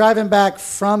 And when you're driving back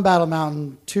from Battle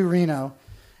Mountain to Reno,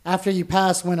 after you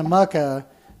pass Winnemucca,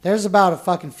 there's about a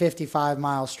fucking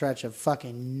 55-mile stretch of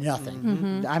fucking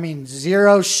nothing. I mean,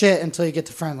 zero shit until you get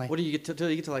to Fernley. What do you get to? Till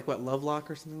you get to like what, Lovelock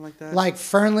or something like that? Like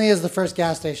Fernley is the first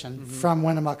gas station from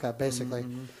Winnemucca, basically.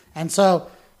 And so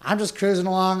I'm just cruising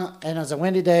along, and it's a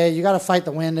windy day. You got to fight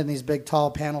the wind in these big,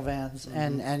 tall panel vans,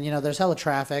 and you know there's hella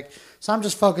traffic. So I'm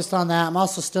just focused on that. I'm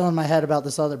also still in my head about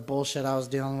this other bullshit I was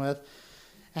dealing with,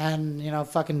 and you know,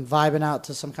 fucking vibing out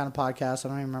to some kind of podcast. I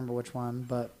don't even remember which one,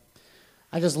 but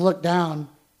I just looked down,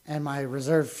 and my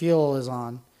reserve fuel is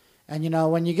on. And you know,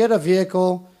 when you get a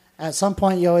vehicle, at some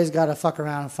point you always got to fuck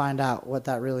around and find out what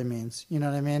that really means. You know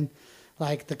what I mean?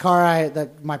 Like the car,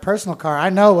 my personal car, I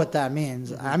know what that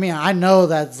means. I mean, I know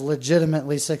that's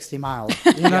legitimately 60 miles.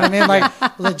 You know what I mean?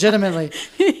 Like legitimately.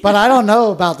 But I don't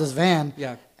know about this van.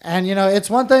 Yeah. And you know, it's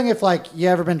one thing if like you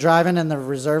ever been driving and the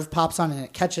reserve pops on and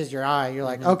it catches your eye. You're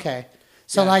like, okay.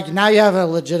 So Yeah. like now you have a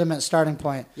legitimate starting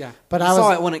point. Yeah, But you I saw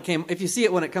was it when it came. If you see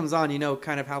it when it comes on, you know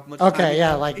kind of how much. time okay. you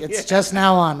Yeah, have. like it's Yeah. just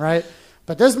now on, right?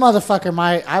 But this motherfucker,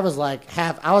 I was like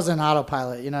I was in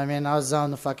autopilot. You know what I mean? I was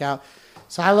zoned the fuck out.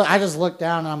 So I just looked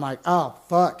down and I'm like, oh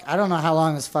fuck! I don't know how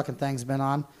long this fucking thing's been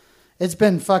on. It's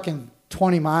been fucking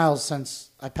 20 miles since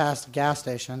I passed a gas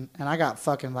station, and I got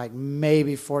fucking like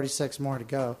maybe 46 more to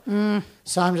go.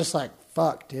 So I'm just like,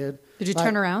 fuck, dude. Did you Like,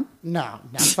 turn around? No,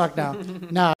 fuck no.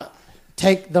 No,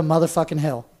 take the motherfucking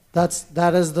hill.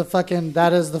 That is the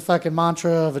fucking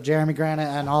mantra of a Jeremy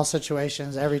Granite in all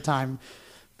situations, every time,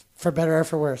 for better or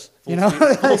for worse.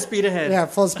 Full speed ahead. Yeah,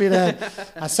 full speed ahead.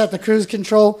 I set the cruise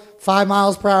control 5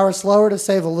 miles per hour slower to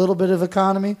save a little bit of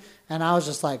economy, and I was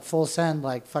just like full send,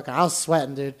 like fucking. I was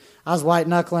sweating, dude. I was white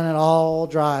knuckling it all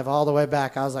drive all the way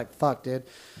back. I was like, fuck, dude.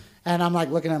 And I'm like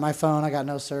looking at my phone. I got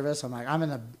no service. I'm like, I'm in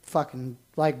the fucking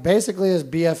like basically as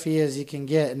BFE as you can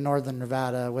get in northern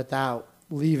Nevada without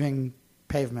leaving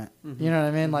pavement. You know what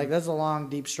I mean? Like that's a long,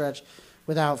 deep stretch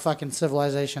without fucking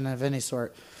civilization of any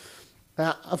sort.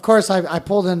 Of course, I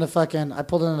pulled into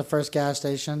the first gas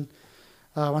station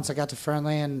once I got to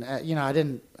Friendly, and I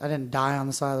didn't die on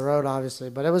the side of the road, obviously,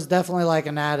 but it was definitely like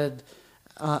an added.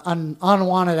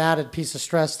 Unwanted added piece of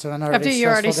stress to an After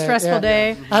your already stressful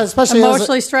day, especially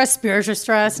emotionally stressed, spiritually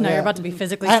stressed. Now Yeah. you're about to be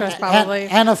physically stressed, probably.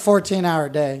 and a 14-hour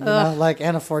day, and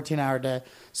a 14-hour day.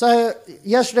 So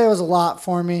yesterday was a lot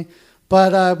for me,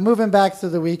 but moving back through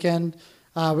the weekend,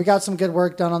 we got some good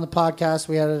work done on the podcast.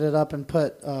 We edited up and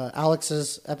put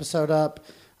Alex's episode up.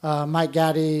 Mike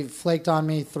Gaddy flaked on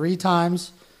me 3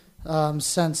 times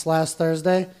since last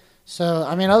Thursday. So,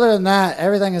 I mean, other than that,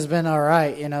 everything has been all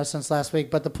right, since last week.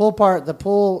 But the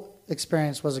pool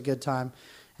experience was a good time.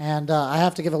 And I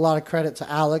have to give a lot of credit to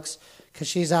Alex because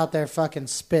she's out there fucking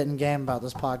spitting game about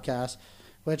this podcast.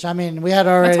 Which, I mean, we had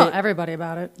already... I tell everybody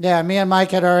about it. Yeah, me and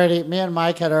Mike had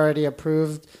already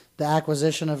approved the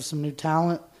acquisition of some new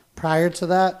talent prior to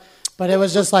that. But it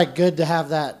was just, like, good to have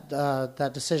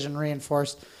that decision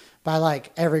reinforced by,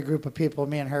 like, every group of people.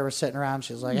 Me and her were sitting around.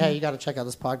 She was like, hey, you got to check out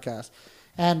this podcast.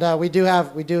 And we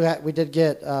did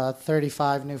get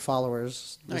 35 new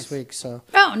followers this week. So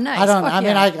Oh,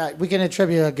 nice. We can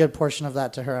attribute a good portion of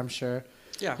that to her, I'm sure.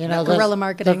 Yeah. Guerrilla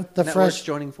marketing. The Networks fresh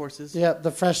joining forces. Yeah,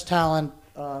 the fresh talent.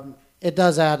 It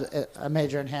does add a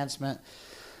major enhancement.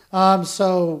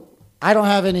 So I don't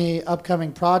have any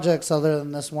upcoming projects other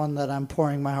than this one that I'm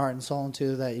pouring my heart and soul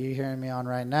into that you're hearing me on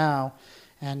right now,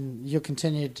 and you'll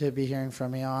continue to be hearing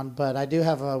from me on. But I do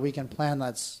have a weekend plan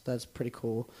that's pretty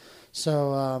cool.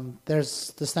 So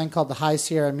there's this thing called the High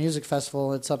Sierra Music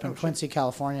Festival. It's up in Quincy,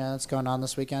 California. That's going on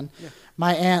this weekend. Yeah.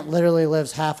 My aunt literally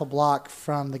lives half a block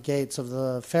from the gates of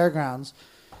the fairgrounds.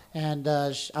 And I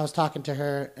was talking to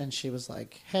her, and she was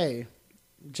like, hey,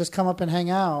 just come up and hang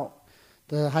out.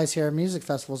 The High Sierra Music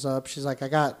Festival's up. She's like, I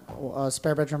got a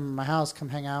spare bedroom in my house. Come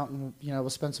hang out, and we'll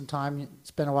spend some time.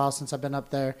 It's been a while since I've been up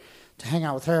there to hang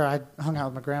out with her. I hung out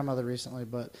with my grandmother recently,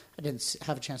 but I didn't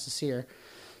have a chance to see her.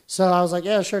 So I was like,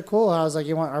 yeah, sure, cool. I was like,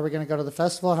 are we going to go to the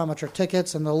festival? How much are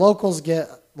tickets? And the locals get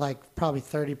like probably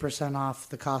 30% off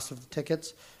the cost of the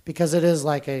tickets because it is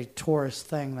like a tourist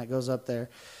thing that goes up there.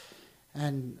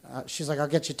 And she's like, I'll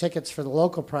get you tickets for the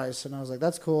local price. And I was like,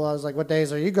 that's cool. I was like, what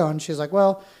days are you going? She's like,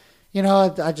 well,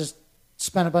 I just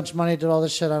spent a bunch of money, did all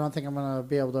this shit. I don't think I'm going to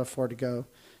be able to afford to go.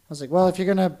 I was like, well, if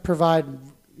you're going to provide,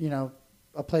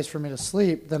 a place for me to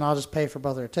sleep, then I'll just pay for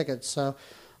both of their tickets. So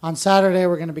on Saturday,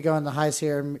 we're going to be going to the High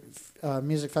Sierra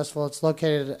Music Festival. It's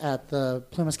located at the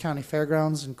Plumas County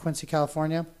Fairgrounds in Quincy,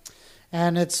 California.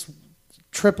 And it's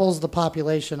triples the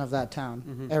population of that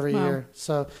town every year.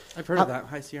 So I've heard of that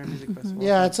High Sierra Music Festival.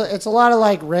 Yeah, it's a lot of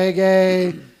like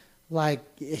reggae,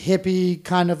 like hippie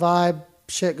kind of vibe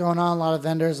shit going on. A lot of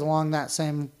vendors along that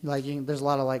same there's a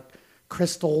lot of like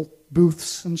crystal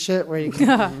booths and shit where you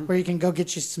can go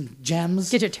get you some gems.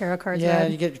 Get your tarot cards read. Yeah,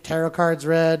 you get your tarot cards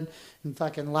read. And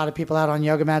fucking a lot of people out on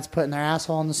yoga mats putting their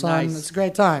asshole in the sun. Nice. It's a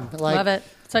great time. Love it.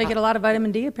 So you get a lot of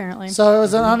vitamin D, apparently. So it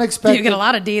was an unexpected... You get a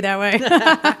lot of D that way.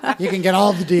 You can get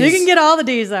all the Ds. You can get all the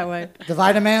Ds that way. The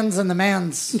vitamins and the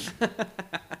mans.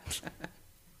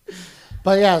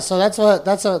 But yeah, so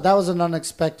that was an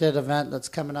unexpected event that's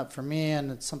coming up for me,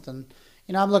 and it's something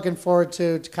I'm looking forward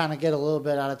to kind of get a little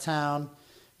bit out of town,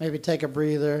 maybe take a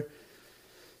breather,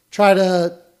 try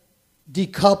to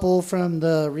decouple from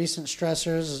the recent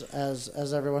stressors,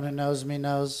 as everyone who knows me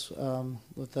knows,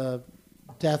 with the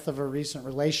death of a recent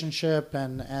relationship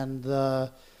and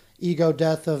the ego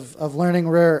death of learning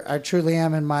where I truly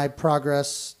am in my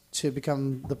progress to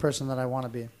become the person that I want to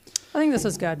be. I think this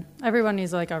is good. Everyone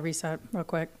needs like a reset real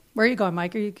quick. Where are you going,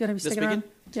 Mike? Are you going to be sticking around?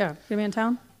 Yeah. Going to be in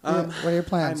town? What are your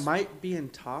plans? I might be in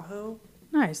Tahoe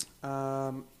Nice.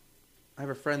 I have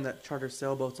a friend that charters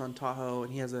sailboats on Tahoe,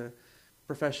 and he has a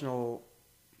professional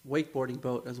wakeboarding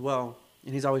boat as well.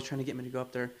 And he's always trying to get me to go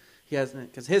up there. He has,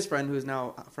 because his friend, who is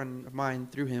now a friend of mine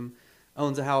through him,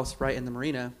 owns a house right in the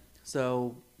marina.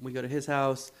 So we go to his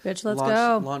house. Bitch, let's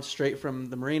go. Launch straight from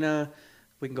the marina.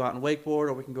 We can go out and wakeboard,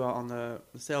 or we can go out on the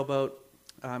sailboat.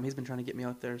 He's been trying to get me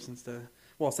out there since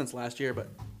last year, but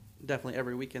definitely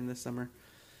every weekend this summer.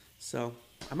 So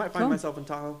I might find myself in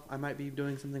Tahoe. I might be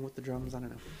doing something with the drums. I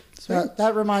don't know. So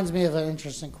that reminds me of an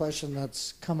interesting question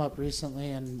that's come up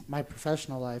recently in my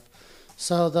professional life.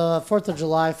 So the 4th of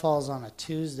July falls on a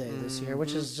Tuesday this year,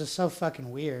 which is just so fucking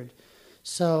weird.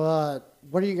 So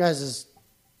what are you guys'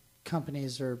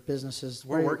 companies or businesses?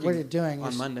 We're working what are you doing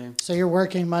on Monday. So you're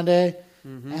working Monday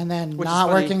and then Which not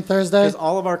is funny, working Thursday? Because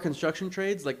all of our construction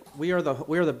trades, like we are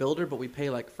the builder, but we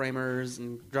pay like framers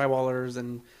and drywallers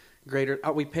and graders.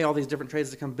 We pay all these different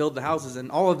trades to come build the houses, and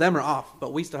all of them are off,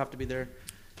 but we still have to be there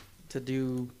to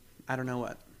do I don't know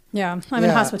what. Yeah, I'm in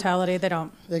hospitality. They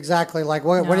don't. Exactly. Like,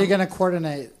 what are you going to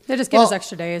coordinate? They just give us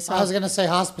extra days. So. I was going to say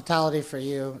hospitality for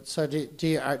you. So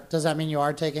does that mean you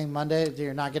are taking Monday?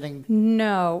 You're not getting...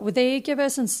 No. They give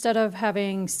us, instead of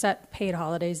having set paid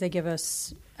holidays, they give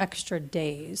us extra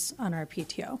days on our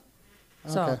PTO.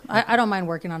 So Okay. I don't mind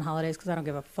working on holidays because I don't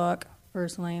give a fuck,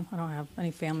 personally. I don't have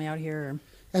any family out here.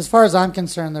 As far as I'm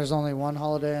concerned, there's only one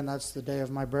holiday, and that's the day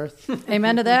of my birth.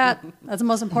 Amen to that. That's the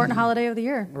most important holiday of the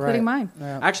year, including mine.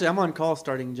 Yeah. Actually, I'm on call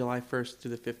starting July 1st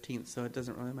through the 15th, so it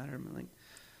doesn't really matter. I'm like,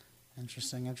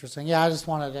 Interesting. Yeah, I just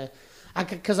wanted to...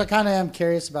 Because I kind of am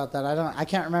curious about that. I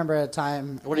can't remember a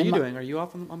time... what are you doing? Are you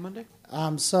off on Monday?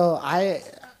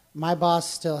 My boss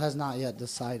still has not yet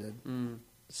decided.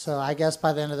 So I guess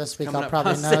by the end of this week, I'll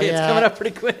probably know. It's coming up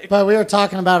pretty quick. But we were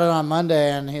talking about it on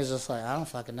Monday, and he's just like, I don't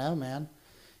fucking know, man.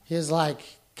 He's like,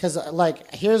 because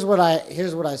like here's what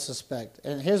I suspect,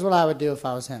 and here's what I would do if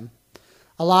I was him.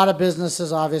 A lot of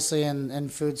businesses, obviously, in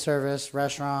food service,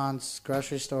 restaurants,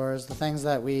 grocery stores, the things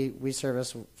that we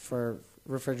service for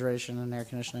refrigeration and air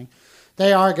conditioning,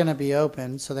 they are going to be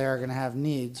open, so they are going to have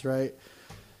needs, right?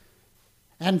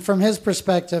 And from his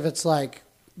perspective, it's like,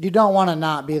 you don't want to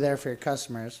not be there for your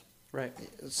customers. Right.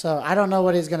 So I don't know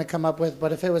what he's going to come up with,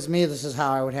 but if it was me, this is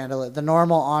how I would handle it. The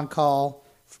normal on-call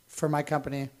for my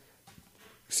company,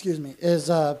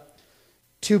 is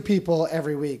 2 people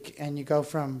every week, and you go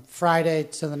from Friday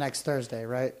to the next Thursday,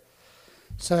 right?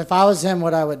 So if I was him,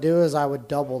 what I would do is I would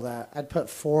double that. I'd put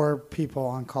 4 people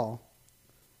on call.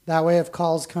 That way, if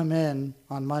calls come in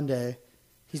on Monday,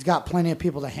 he's got plenty of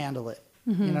people to handle it.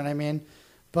 You know what I mean?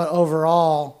 But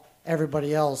overall,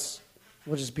 everybody else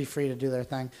will just be free to do their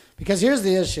thing. Because here's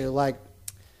the issue. Like,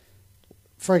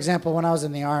 for example, when I was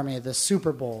in the Army, the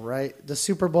Super Bowl, right? The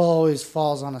Super Bowl always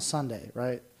falls on a Sunday,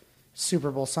 right?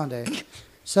 Super Bowl Sunday.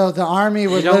 So the Army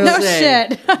would don't literally... No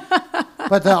shit.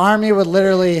 But the Army would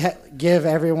literally give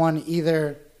everyone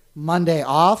either Monday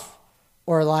off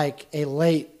or like a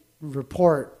late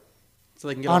report So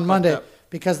they can get on all Monday. fucked up.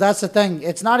 Because that's the thing.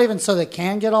 It's not even so they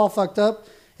can get all fucked up.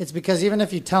 It's because even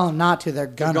if you tell them not to, they're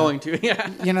They're going to,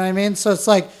 yeah. You know what I mean? So it's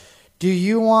like, do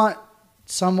you want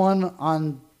someone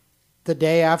on the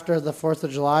day after the 4th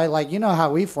of July? Like, you know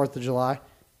how we 4th of July.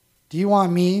 Do you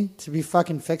want me to be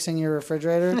fucking fixing your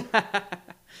refrigerator?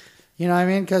 You know what I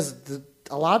mean? Because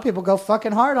a lot of people go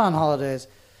fucking hard on holidays.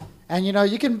 And, you know,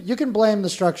 you can blame the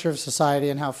structure of society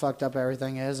and how fucked up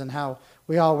everything is and how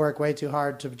we all work way too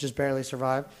hard to just barely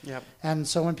survive. Yep. And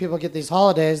so when people get these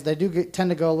holidays, they do tend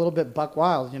to go a little bit buck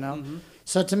wild, you know?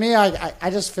 So to me, I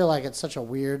just feel like it's such a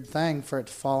weird thing for it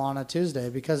to fall on a Tuesday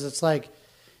because it's like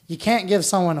you can't give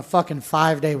someone a fucking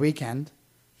 5-day weekend.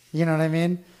 You know what I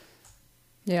mean?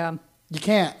 Yeah. You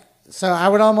can't. So I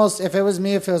would almost, if it was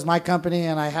me, if it was my company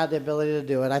and I had the ability to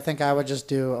do it, I think I would just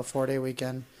do a 4-day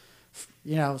weekend.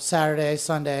 You know, Saturday,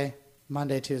 Sunday,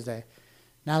 Monday, Tuesday.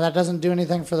 Now that doesn't do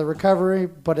anything for the recovery,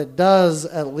 but it does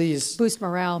at least Boost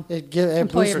morale. it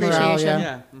Employee boosts morale. appreciation.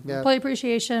 Yeah. Yeah. Employee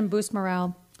appreciation, boost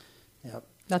morale. Yep.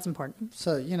 That's important.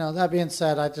 So, you know, that being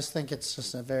said, I just think it's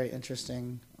just a very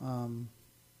interesting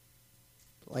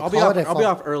I'll be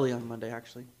off early on Monday,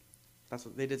 actually. That's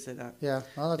what they did say that. Yeah.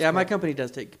 Well, that's Yeah, my good. company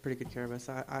does take pretty good care of us.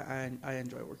 I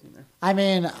enjoy working there. I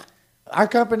mean, my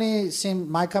company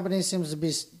seems to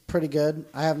be pretty good.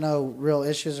 I have no real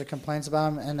issues or complaints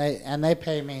about them, and they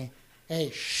pay me a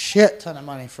shit ton of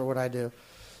money for what I do.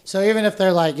 So even if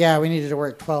they're like, yeah, we needed to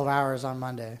work 12 hours on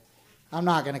Monday, I'm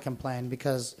not going to complain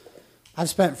because I've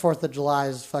spent 4th of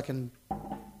July's fucking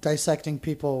dissecting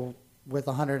people with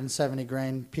 170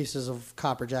 grain pieces of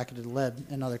copper jacketed lead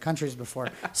in other countries before.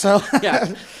 So,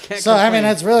 Yeah, can't so I mean, complain.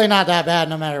 it's really not that bad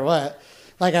no matter what.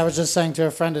 like I was just saying to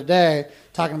a friend today,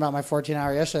 talking about my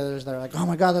 14-hour yesterday, they're like, oh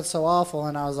my God, that's so awful.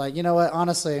 And I was like, you know what?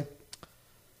 Honestly,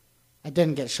 I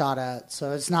didn't get shot at,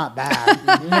 so it's not bad.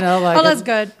 Like oh, that's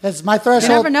good. It's my threshold.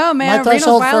 You never know, man. Reno's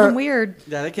wild and weird.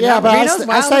 Yeah, they can Yeah, but Reno's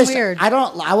wild and weird.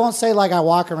 I won't say like I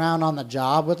walk around on the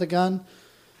job with a gun,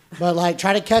 but like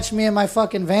try to catch me in my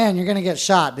fucking van, you're gonna get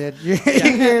shot, dude. You're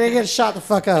gonna get shot the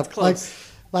fuck up. It's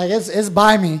close. Like it's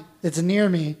by me, it's near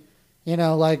me.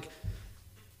 Like.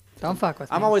 Don't fuck with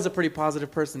me. I'm always a pretty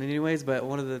positive person anyways, but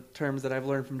one of the terms that I've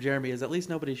learned from Jeremy is at least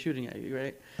nobody's shooting at you,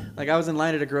 right? Like I was in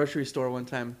line at a grocery store one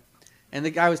time, and the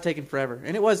guy was taking forever.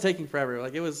 And it was taking forever.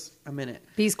 Like it was a minute.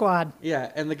 B squad.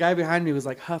 Yeah, and the guy behind me was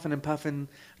like huffing and puffing.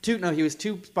 He was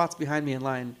 2 spots behind me in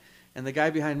line. And the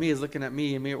guy behind me is looking at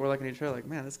me, and we're looking at each other like,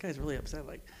 man, this guy's really upset.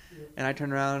 Like, and I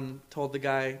turned around and told the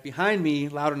guy behind me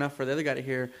loud enough for the other guy to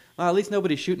hear, well, at least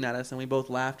nobody's shooting at us. And we both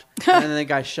laughed. And then the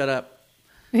guy shut up.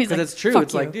 Because it's true.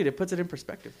 It's like, dude, it puts it in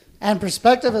perspective. And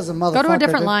perspective is a motherfucker. Go to a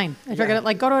different dude. line. If you're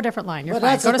gonna go to a different line. You're But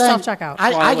fine. that's Go the to thing. self-checkout.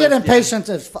 I get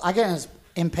impatient. I get as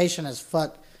impatient as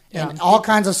fuck in all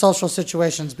kinds of social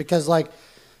situations because, like,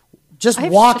 just I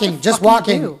have walking. shit to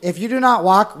fucking do. If you do not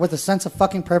walk with a sense of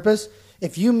fucking purpose,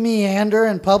 if you meander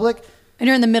in public, and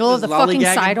you're in the middle of the fucking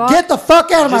lollygagging. sidewalk. get the fuck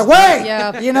out of my way.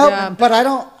 Yeah, Yeah. But I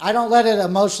don't let it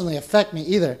emotionally affect me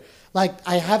either. Like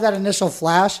I have that initial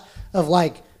flash of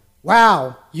like,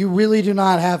 wow, you really do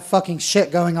not have fucking shit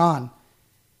going on.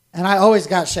 And I always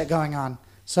got shit going on.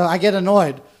 So I get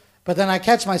annoyed. But then I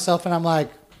catch myself and I'm like,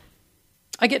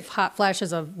 I get hot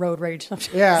flashes of road rage.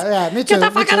 yeah, me too. Get the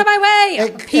fuck out of my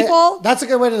way, people. That's a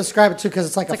good way to describe it too because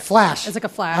it's like a flash. It's like a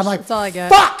flash. I'm like, that's all I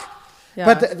get. Fuck! Yeah.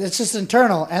 But it's just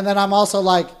internal. And then I'm also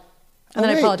like, and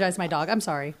then wait. I apologize to my dog. I'm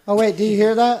sorry. Oh, wait, do you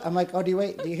hear that? I'm like, do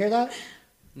you hear that?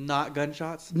 Not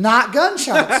gunshots. Not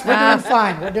gunshots. We're doing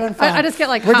fine. We're doing fine. I just get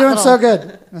like we're hot doing little, so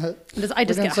good. I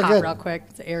just doing get so hot good. real quick.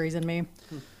 It's Aries in me.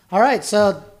 All right,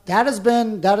 so that has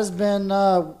been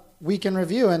week in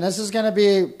review, and this is going to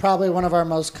be probably one of our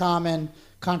most common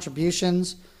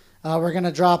contributions. We're going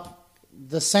to drop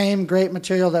the same great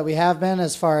material that we have been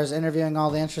as far as interviewing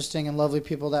all the interesting and lovely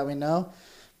people that we know,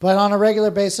 but on a regular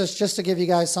basis, just to give you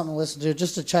guys something to listen to,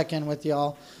 just to check in with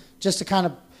y'all, just to kind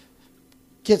of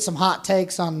get some hot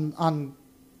takes on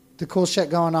the cool shit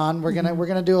going on. We're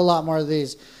gonna do a lot more of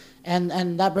these,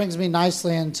 and that brings me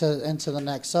nicely into the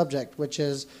next subject, which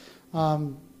is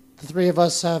the three of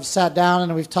us have sat down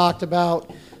and we've talked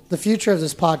about the future of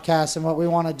this podcast and what we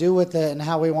want to do with it and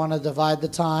how we want to divide the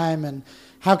time and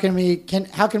how can we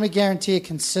guarantee a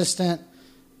consistent,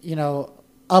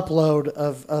 upload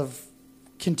of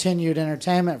continued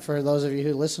entertainment for those of you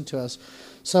who listen to us.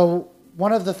 So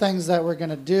one of the things that we're going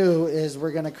to do is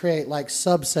we're going to create like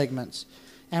sub-segments.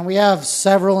 And we have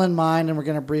several in mind, and we're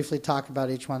going to briefly talk about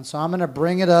each one. So I'm going to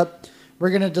bring it up. We're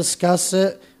going to discuss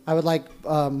it. I would like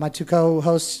my two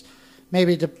co-hosts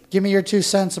maybe to give me your 2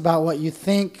 cents about what you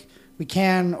think we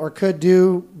can or could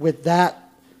do with that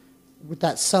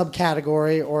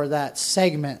subcategory or that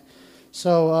segment.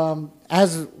 So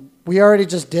as we already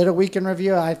just did a week in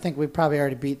review, I think we probably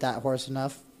already beat that horse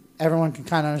enough. Everyone can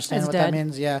kind of understand what that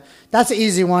means. Yeah, that's an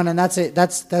easy one, and that's it.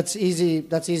 That's easy.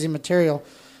 That's easy material,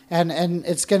 and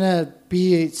it's gonna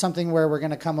be something where we're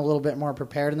gonna come a little bit more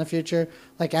prepared in the future.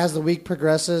 Like as the week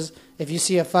progresses, if you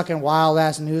see a fucking wild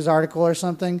ass news article or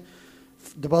something,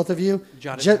 the both of you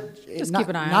just keep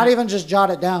an eye on it. Not even just jot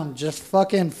it down. Just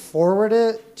fucking forward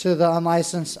it to the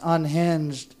unlicensed,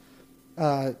 unhinged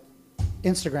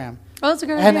Instagram. Oh, that's a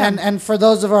good idea. And for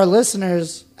those of our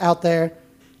listeners out there,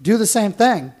 do the same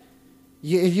thing.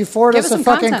 If you forward us a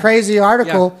fucking content. crazy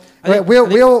article, Yeah.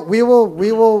 we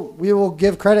will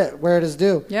give credit where it is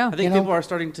due. Yeah. I think people are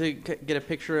starting to get a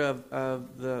picture of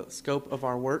the scope of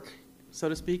our work, so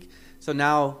to speak. So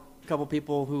now a couple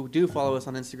people who do follow us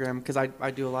on Instagram, because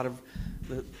I do a lot of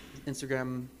the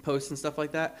Instagram posts and stuff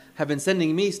like that, have been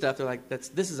sending me stuff. They're like,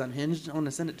 this is unhinged. I want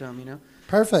to send it to them,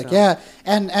 Perfect, So. yeah.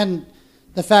 And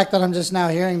the fact that I'm just now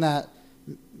hearing that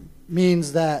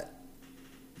means that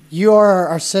you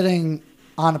are sitting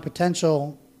on a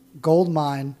potential gold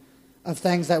mine of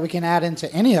things that we can add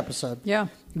into any episode. Yeah.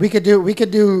 We could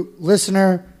do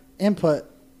listener input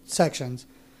sections,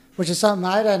 which is something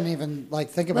I didn't even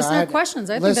think about. Listener questions.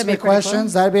 I think that'd listener be pretty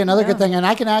questions. cool. That'd be another good thing, and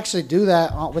I can actually do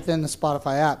that within the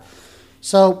Spotify app.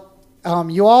 So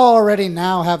you all already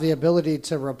now have the ability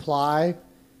to reply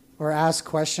or ask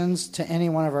questions to any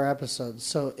one of our episodes.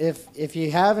 So if you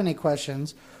have any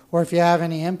questions or if you have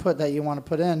any input that you want to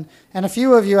put in, and a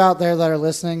few of you out there that are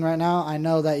listening right now, I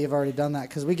know that you've already done that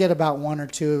because we get about 1 or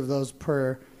 2 of those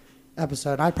per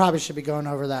episode. I probably should be going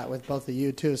over that with both of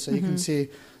you too so you can see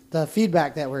the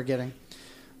feedback that we're getting.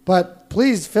 But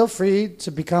please feel free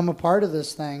to become a part of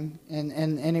this thing in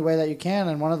any way that you can.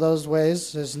 And one of those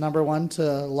ways is, number one, to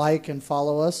like and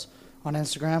follow us on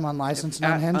Instagram, Unlicensed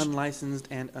and Unhinged. Unlicensed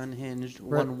and Unhinged,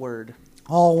 Right. one word.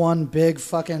 All one big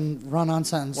fucking run-on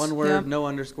sentence. One word, Yep. no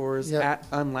underscores, Yep. at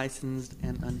Unlicensed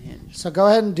and Unhinged. So go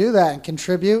ahead and do that and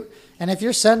contribute. And if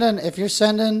you're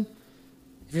sending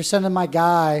my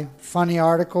guy funny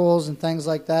articles and things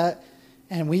like that,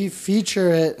 and we feature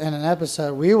it in an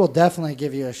episode, we will definitely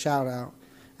give you a shout out.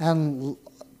 And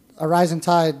a rising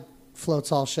tide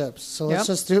floats all ships. So let's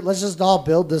just all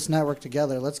build this network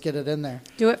together. Let's get it in there.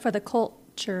 Do it for the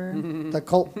culture. The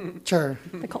culture.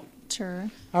 The culture.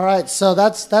 All right, so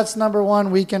that's number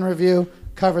one, week in review.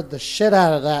 Covered the shit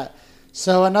out of that.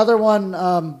 So another one,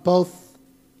 both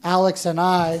Alex and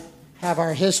I have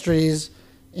our histories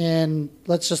in,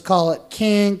 let's just call it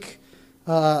kink,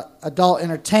 adult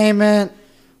entertainment,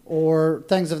 or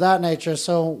things of that nature.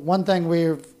 So one thing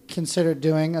we've considered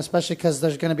doing, especially because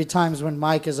there's going to be times when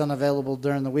Mike is unavailable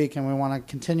during the week and we want to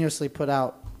continuously put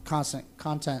out constant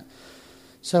content.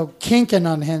 So kink and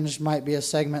unhinged might be a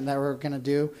segment that we're going to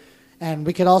do. And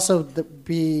we could also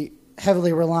be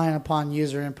heavily relying upon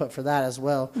user input for that as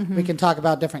well. Mm-hmm. We can talk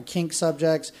about different kink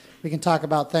subjects. We can talk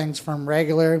about things from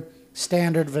regular,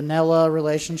 standard, vanilla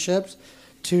relationships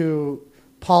to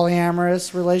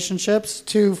polyamorous relationships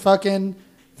to fucking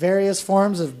various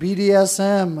forms of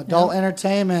BDSM, adult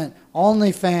entertainment,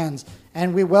 OnlyFans.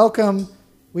 And we welcome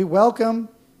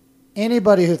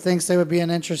anybody who thinks they would be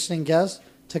an interesting guest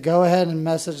to go ahead and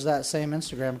message that same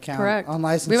Instagram account. Correct.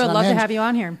 Unlicensed We would and love to Unhinged. have you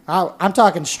on here. I'm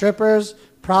talking strippers,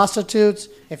 prostitutes.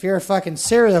 If you're a fucking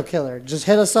serial killer, just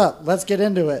hit us up. Let's get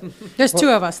into it. There's two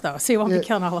of us, though, so you won't Yeah. be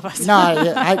killing all of us.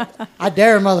 I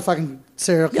dare a motherfucking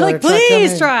serial You're killer. like, to try to kill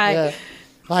 "Please me." try. Yeah.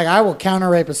 Like, I will counter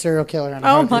rape a serial killer. In a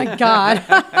Oh, heartbeat. my God.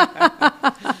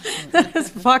 That is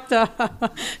fucked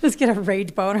up. Just get a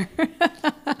rage boner.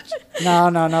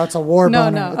 No. It's a war No,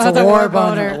 boner. no. It's It's a a war war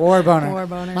boner. boner. War boner. War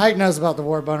boner. Mike knows about the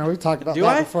war boner. We've talked about Do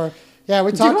that I? before. Yeah,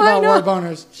 we talked I about know? war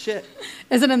boners. Shit.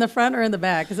 Is it in the front or in the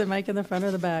back? Is it Mike in the front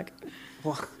or the back?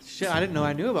 Well, shit, I didn't know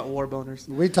I knew about war boners.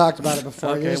 We talked about it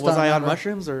before. You Okay, just was don't I on remember.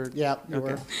 mushrooms or? Yeah, you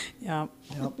Okay. were. Yeah.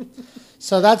 Yep.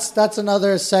 So that's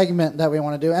another segment that we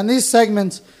want to do. And these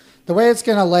segments, the way it's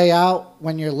going to lay out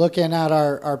when you're looking at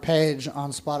our page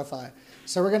on Spotify.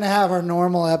 So we're going to have our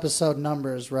normal episode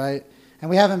numbers, right? And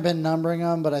we haven't been numbering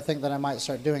them, but I think that I might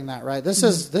start doing that, right? This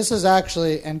is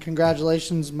actually, and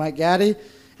congratulations, Mike Gaddy,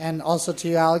 and also to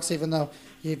you, Alex, even though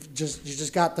you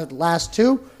just got the last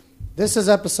two. This is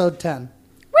episode 10.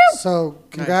 Woo! So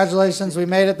congratulations, we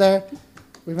made it there.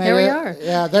 We made Here it. we are.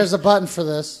 Yeah, there's a button for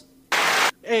this.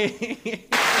 Hey.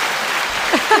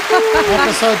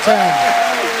 Episode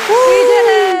 10. We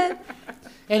did it!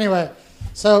 Anyway,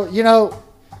 so,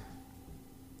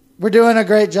 we're doing a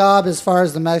great job as far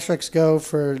as the metrics go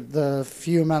for the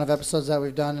few amount of episodes that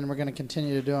we've done, and we're going to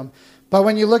continue to do them. But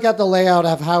when you look at the layout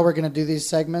of how we're going to do these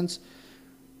segments,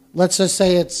 let's just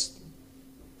say it's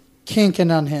Kink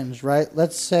and Unhinged, right?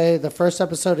 Let's say the first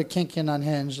episode of Kink and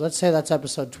Unhinged, let's say that's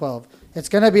episode 12. It's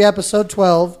going to be episode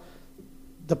 12,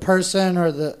 the person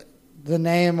or the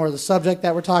name or the subject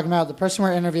that we're talking about, the person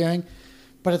we're interviewing,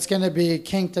 but it's going to be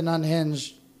Kinked and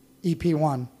Unhinged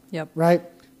EP1, Yep. right?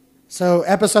 So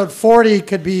episode 40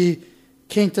 could be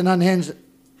Kinked and Unhinged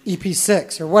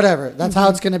EP6 or whatever. That's how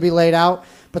it's going to be laid out.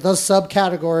 But those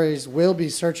subcategories will be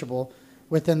searchable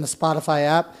within the Spotify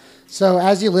app. So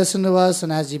as you listen to us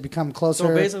and as you become closer...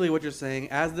 So basically what you're saying,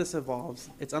 as this evolves,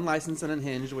 it's Unlicensed and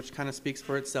Unhinged, which kind of speaks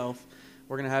for itself.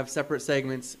 We're going to have separate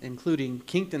segments, including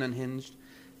Kinked and Unhinged,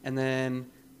 and then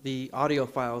the audio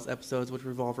files episodes, which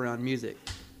revolve around music.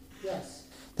 Yes.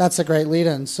 That's a great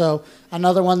lead-in. So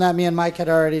another one that me and Mike had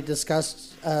already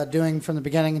discussed doing from the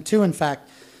beginning, two in fact.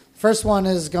 First one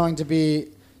is going to be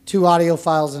 2 audio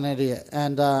files and idiot.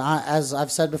 And as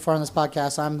I've said before on this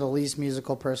podcast, I'm the least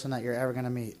musical person that you're ever going to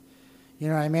meet. You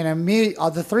know what I mean? And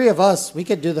the three of us, we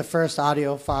could do the first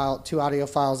audio file, 2 audio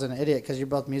files and an idiot because you're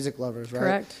both music lovers, right?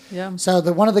 Correct. Yeah. So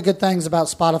one of the good things about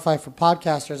Spotify for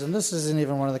podcasters, and this isn't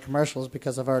even one of the commercials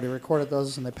because I've already recorded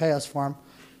those and they pay us for them,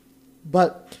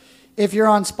 but if you're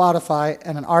on Spotify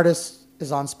and an artist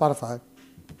is on Spotify,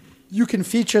 you can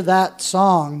feature that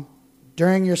song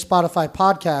during your Spotify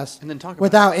podcast And then talk about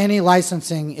without any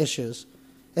licensing issues.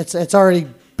 It's already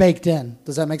baked in.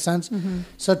 Does that make sense? Mm-hmm.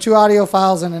 So 2 audio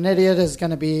files and an idiot is going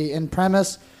to be in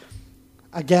premise.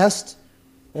 A guest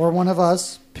or one of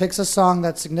us picks a song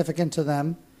that's significant to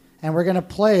them, and we're going to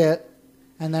play it,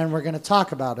 and then we're going to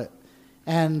talk about it.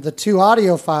 And the 2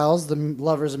 audio files, the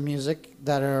lovers of music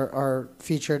that are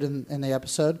featured in the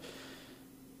episode,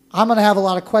 I'm going to have a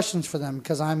lot of questions for them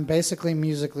because I'm basically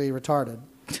musically retarded.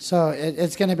 So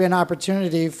it's going to be an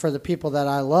opportunity for the people that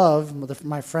I love,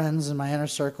 my friends and my inner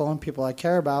circle and people I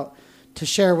care about, to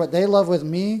share what they love with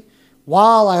me,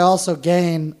 while I also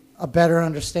gain a better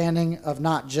understanding of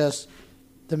not just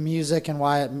the music and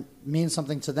why it means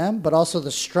something to them, but also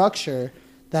the structure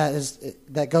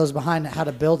that goes behind it, how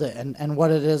to build it, and what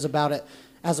it is about it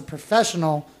as a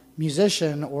professional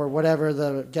musician or whatever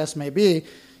the guest may be,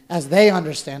 as they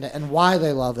understand it and why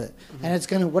they love it.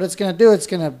 Mm-hmm. And what it's gonna do, it's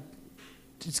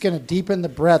gonna deepen the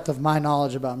breadth of my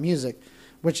knowledge about music,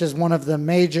 which is one of the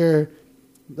major,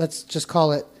 let's just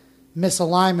call it,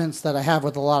 misalignments that I have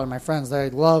with a lot of my friends. They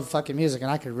love fucking music,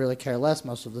 and I could really care less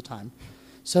most of the time.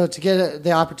 So to get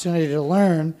the opportunity to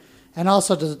learn, and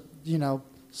also to,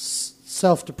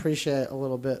 self-depreciate a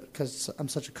little bit, because I'm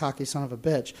such a cocky son of a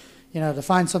bitch, to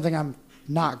find something I'm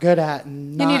not good at.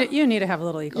 And you need to have a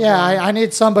little ego. Yeah, I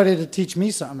need somebody to teach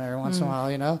me something every once in a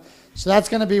while, So that's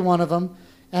going to be one of them.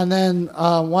 And then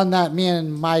one that me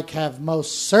and Mike have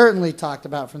most certainly talked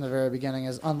about from the very beginning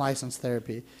is unlicensed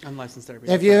therapy. Unlicensed therapy.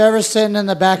 If you've ever sitting in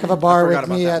the back of a bar with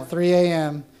me at 3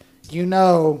 a.m.,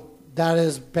 that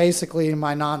is basically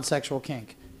my non-sexual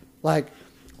kink. Like,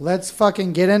 let's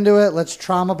fucking get into it. Let's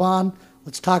trauma bond.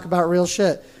 Let's talk about real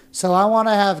shit. So I want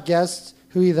to have guests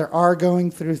who either are going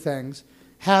through things,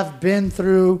 have been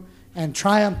through and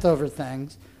triumphed over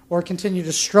things, or continue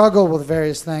to struggle with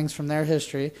various things from their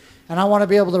history. And I want to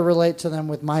be able to relate to them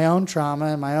with my own trauma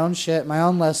and my own shit, my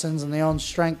own lessons and the own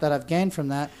strength that I've gained from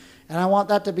that. And I want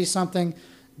that to be something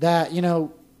that,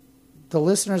 the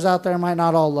listeners out there might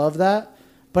not all love that,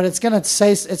 but it's going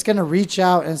to reach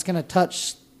out and it's going to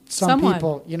touch some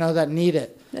people, that need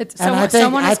it. I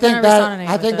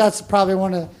think that's probably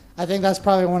one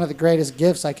of the greatest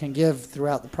gifts I can give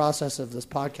throughout the process of this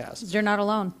podcast. You're not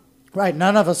alone. Right.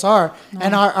 None of us are. No.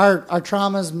 And our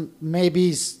traumas may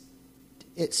be,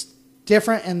 it's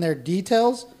different in their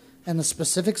details and the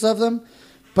specifics of them,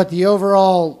 but the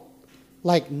overall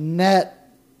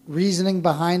net reasoning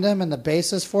behind them and the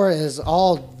basis for it is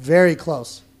all very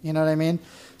close. You know what I mean?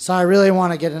 So I really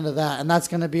want to get into that, and that's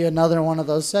going to be another one of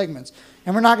those segments.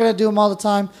 And we're not going to do them all the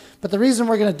time, but the reason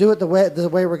we're going to do it the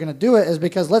way we're going to do it is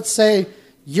because, let's say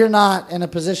you're not in a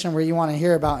position where you want to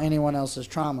hear about anyone else's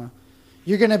trauma.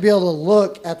 You're going to be able to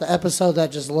look at the episode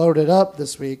that just loaded up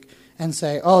this week and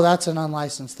say, oh, that's an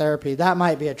unlicensed therapy. That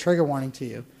might be a trigger warning to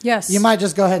you. Yes. You might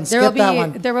just go ahead and skip that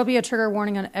one. There will be a trigger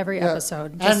warning on every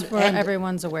episode, just for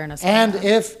everyone's awareness. And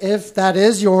if that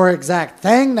is your exact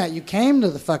thing that you came to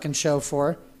the fucking show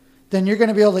for, then you're going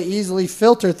to be able to easily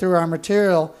filter through our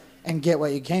material and get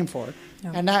what you came for.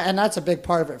 Yeah. And that's a big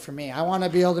part of it for me. I want to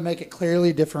be able to make it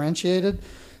clearly differentiated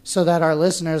so that our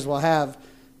listeners will have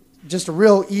just a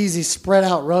real easy spread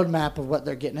out roadmap of what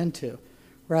they're getting into,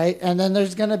 right? And then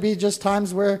there's going to be just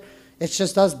times where it's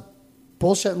just us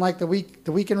bullshitting, like the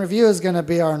week in review is going to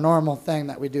be our normal thing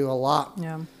that we do a lot.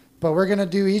 Yeah. But we're going to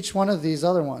do each one of these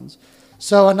other ones.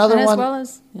 So another one. As well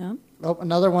as, yeah. Oh,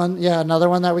 another one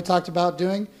that we talked about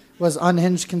doing was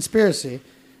Unhinged Conspiracy.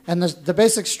 And the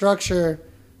basic structure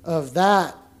of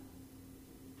that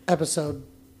episode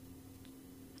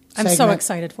I'm so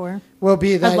excited for. Will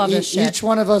be that each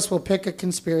one of us will pick a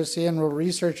conspiracy and we'll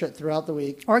research it throughout the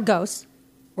week. Or a ghost.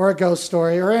 Or a ghost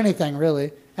story or anything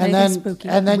really. Anything spooky,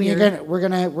 and then weird. we're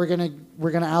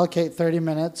gonna allocate 30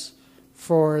 minutes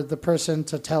for the person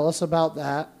to tell us about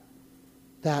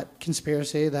that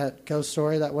conspiracy, that ghost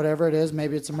story, that whatever it is,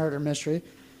 maybe it's a murder mystery.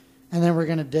 And then we're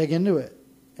gonna dig into it.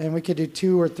 And we could do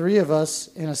 2 or 3 of us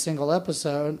in a single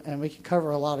episode, and we could cover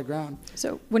a lot of ground.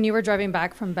 So when you were driving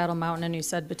back from Battle Mountain and you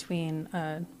said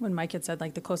when Mike had said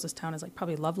like the closest town is like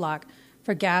probably Lovelock,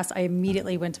 for gas, I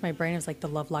immediately went to my brain, it was like the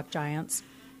Lovelock Giants.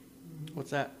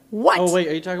 What's that? What? Oh, wait,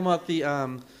 are you talking about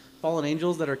the fallen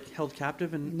angels that are held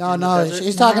captive in No, the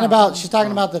she's talking about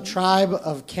the tribe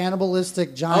of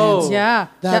cannibalistic giants. Oh. Yeah,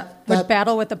 that would that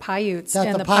battle with the Paiutes, that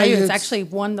and the the Paiutes Paiutes actually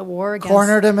won the war against.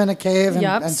 Cornered them in a cave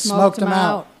and smoked them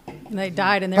out. And they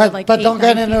died, and they were like. But don't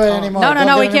get into it anymore.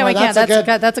 No, we can't. That's a good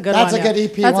one. That's a good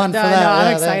EP one for that. No,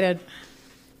 I'm excited.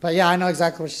 But yeah, I know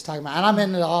exactly what she's talking about, and I'm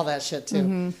into all that shit too.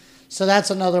 Mm-hmm. So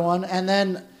that's another one, and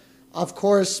then, of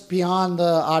course, beyond the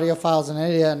audiophiles and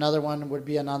idiot, another one would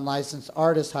be an unlicensed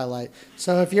artist highlight.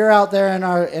 So if you're out there in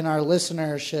our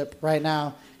listenership right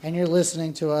now and you're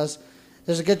listening to us,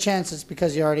 there's a good chance it's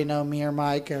because you already know me or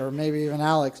Mike or maybe even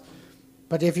Alex.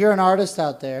 But if you're an artist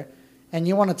out there and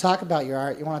you want to talk about your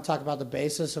art, you want to talk about the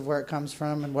basis of where it comes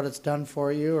from and what it's done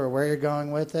for you or where you're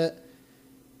going with it,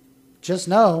 just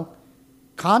know,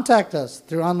 contact us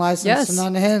through Unlicensed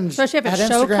and Unhinged. Especially if it's a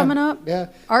show coming up. Yeah.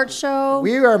 Art show.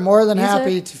 We are more than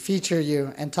happy to feature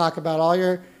you and talk about all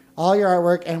your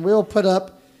artwork, and we'll put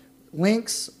up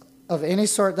links of any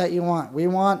sort that you want. We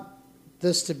want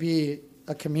this to be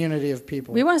a community of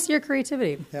people. We want to see your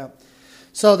creativity. Yeah.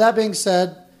 So that being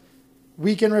said,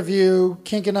 Week in Review,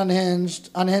 Kink and Unhinged,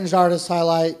 Unhinged Artist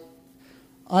Highlight,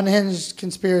 Unhinged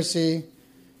Conspiracy,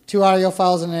 2 audio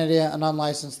files in India, and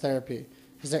Unlicensed Therapy.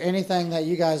 Is there anything that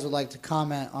you guys would like to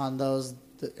comment on those,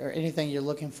 or anything you're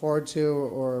looking forward to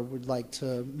or would like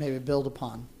to maybe build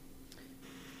upon?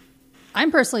 I'm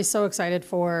personally so excited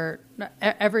for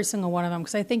every single one of them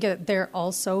because I think they're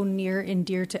all so near and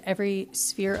dear to every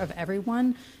sphere of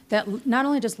everyone that not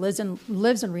only just lives in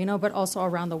Reno, but also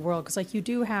around the world. Because like you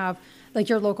do have like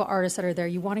your local artists that are there.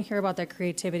 You want to hear about that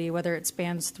creativity, whether it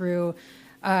spans through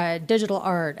digital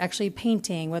art, actually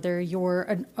painting, whether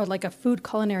you're like a food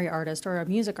culinary artist or a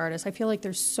music artist. I feel like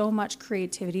there's so much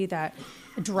creativity that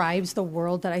drives the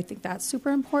world that I think that's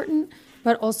super important.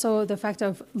 But also the fact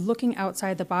of looking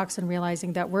outside the box and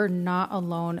realizing that we're not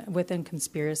alone within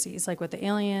conspiracies, like with the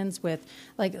aliens, with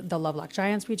like the Lovelock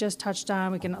Giants we just touched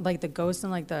on. We can like the ghosts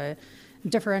and like the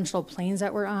differential planes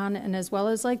that we're on, and as well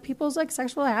as like people's like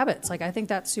sexual habits. Like I think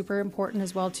that's super important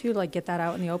as well too, to like get that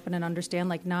out in the open and understand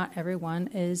like not everyone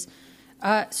is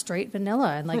straight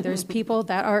vanilla, and like there's people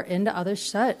that are into other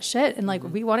shit, and like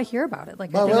we want to hear about it.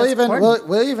 Like, well,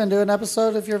 we'll even do an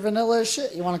episode if you're vanilla as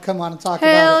shit. You want to come on and talk about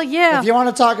it? Hell yeah! If you want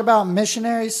to talk about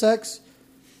missionary sex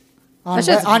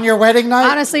on your wedding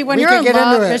night, honestly, when you're in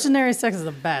love, missionary sex is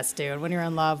the best, dude. When you're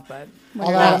in love, but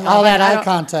all that eye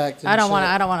contact. I don't want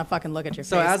to fucking look at your face.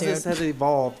 So as dude. this has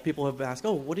evolved, people have asked,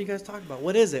 "Oh, what do you guys talk about?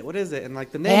 What is it? What is it?" And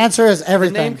like the answer is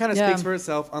everything. The name kind of speaks for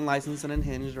itself. Unlicensed and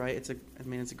Unhinged, right?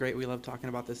 It's great. We love talking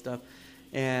about this stuff,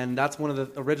 and that's one of the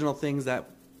original things that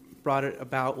brought it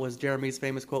about was Jeremy's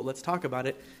famous quote, "Let's talk about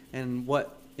it." And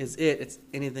what is it? It's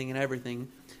anything and everything,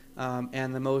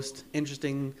 and the most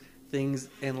interesting things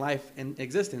in life and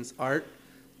existence: art,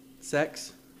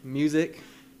 sex, music.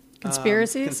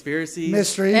 Conspiracies,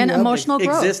 mystery, and emotional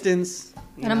growth, existence,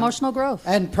 and emotional growth,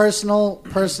 and personal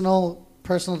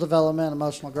development,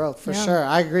 emotional growth for sure.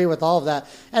 I agree with all of that.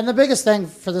 And the biggest thing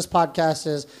for this podcast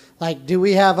is like, do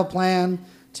we have a plan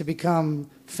to become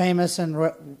famous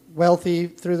and wealthy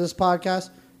through this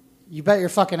podcast? You bet your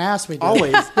fucking ass we do.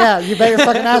 Always, yeah. You bet your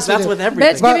fucking ass. That's we do. with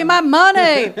everything. Bitch, give me my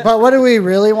money. But what do we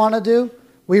really want to do?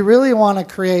 We really want to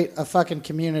create a fucking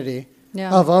community.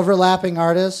 Yeah. Of overlapping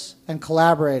artists and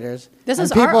collaborators. This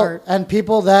is people, our art. And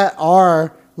people that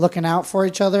are looking out for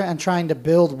each other and trying to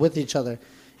build with each other.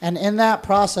 And in that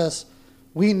process,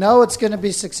 we know it's going to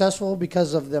be successful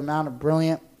because of the amount of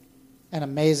brilliant and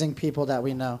amazing people that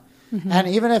we know. Mm-hmm. And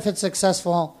even if it's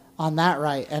successful on that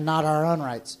right and not our own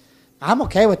rights, I'm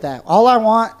okay with that. All I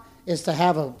want is to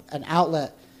have an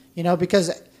outlet,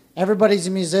 because everybody's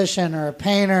a musician or a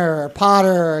painter or a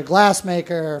potter or a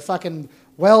glassmaker or a fucking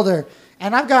welder.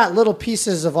 And I've got little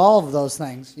pieces of all of those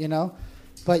things,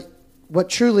 But what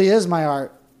truly is my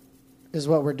art is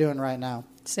what we're doing right now.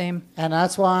 Same. And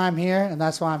that's why I'm here, and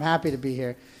that's why I'm happy to be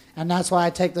here. And that's why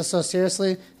I take this so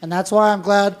seriously. And that's why I'm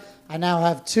glad I now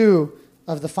have 2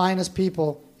 of the finest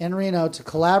people in Reno to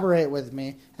collaborate with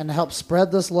me and to help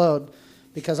spread this load.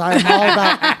 Because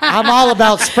I'm all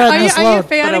about spreading this load. Are you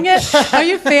fanning it? Are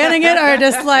you fanning it or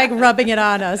just like rubbing it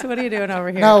on us? What are you doing over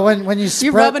here? No, when you spread...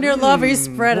 You rubbing your love or you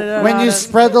spreading it on us? When you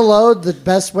spread the load, the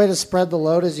best way to spread the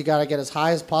load is you got to get as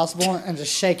high as possible and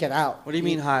just shake it out. What do you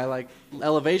mean high? Like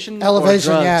elevation?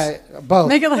 Elevation, or drugs? yeah. Both.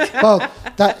 Make it like... Both.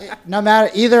 No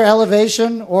matter either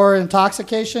elevation or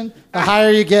intoxication, the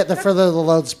higher you get, the further the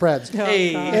load spreads.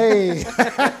 Hey.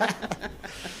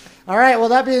 All right, well,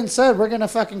 that being said, we're going to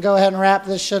fucking go ahead and wrap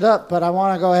this shit up, but I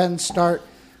want to go ahead and start.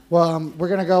 Well, we're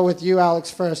going to go with you,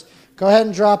 Alex, first. Go ahead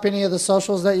and drop any of the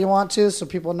socials that you want to so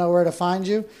people know where to find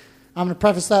you. I'm going to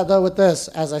preface that, though, with this.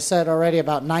 As I said already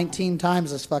about 19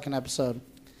 times this fucking episode.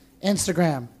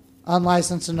 Instagram,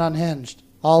 Unlicensed and Unhinged.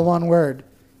 All one word.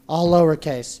 All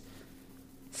lowercase.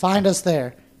 Find us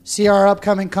there. See our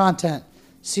upcoming content.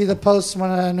 See the posts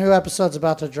when a new episode's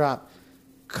about to drop.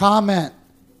 Comment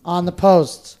on the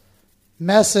posts.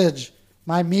 Message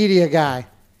my media guy.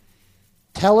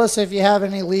 Tell us if you have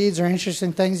any leads or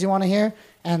interesting things you want to hear.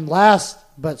 And last,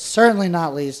 but certainly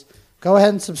not least, go ahead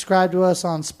and subscribe to us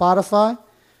on Spotify.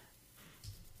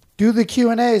 Do the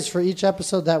Q&As for each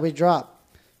episode that we drop.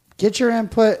 Get your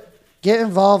input. Get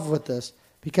involved with this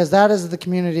because that is the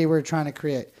community we're trying to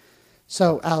create.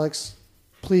 So, Alex,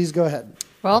 please go ahead.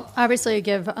 Well, obviously,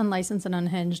 give Unlicensed and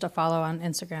Unhinged a follow on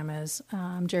Instagram, as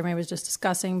Jeremy was just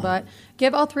discussing. But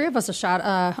give all 3 of us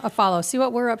a follow. See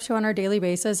what we're up to on our daily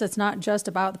basis. It's not just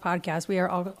about the podcast. We are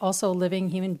also living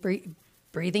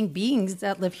breathing beings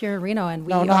that live here in Reno, and we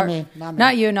No, not are me. Not me.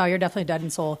 not you. No, you're definitely dead in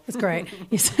soul. It's great.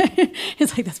 He's like,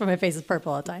 that's why my face is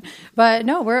purple all the time. But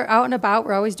no, we're out and about.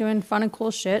 We're always doing fun and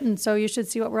cool shit, and so you should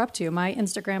see what we're up to. My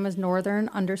Instagram is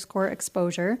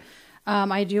northern_exposure.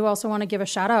 I do also want to give a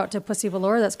shout out to Pussy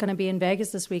Velour that's going to be in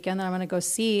Vegas this weekend that I'm going to go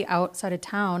see outside of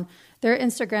town. Their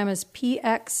Instagram is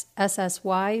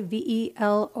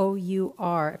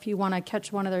PXSSYVELOUR. If you want to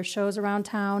catch one of their shows around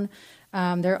town,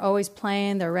 they're always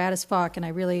playing. They're rad as fuck, and I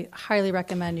really highly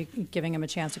recommend you giving them a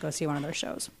chance to go see one of their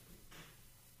shows.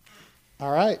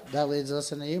 All right, that leads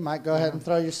us into you, Mike. Go ahead and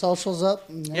throw your socials up.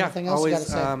 And anything else always. you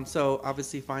got to say? So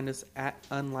obviously, find us at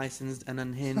Unlicensed and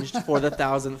Unhinged for the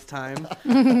 1,000th time.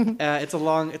 It's a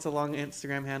long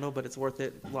Instagram handle, but it's worth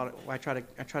it. I try to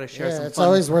share some. It's fun.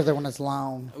 always worth it when it's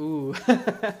long. Ooh.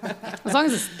 As long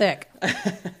as it's thick.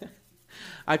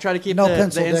 I try to keep No the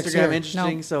pencil dicks Instagram here.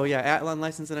 interesting. No. So yeah, at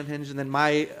Unlicensed and Unhinged, and then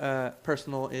my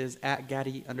personal is at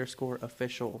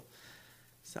Gaddy_official.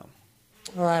 So.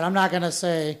 All right, I'm not going to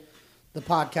say the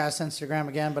podcast Instagram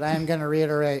again, but I am going to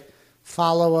reiterate,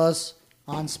 follow us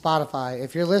on Spotify.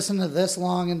 If you're listening to this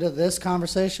long into this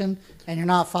conversation and you're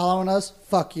not following us,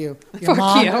 fuck you. Your Fuck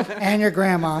mom you. and your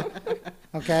grandma.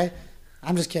 Okay?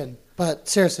 I'm just kidding. But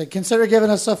seriously, consider giving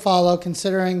us a follow,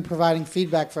 considering providing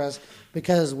feedback for us,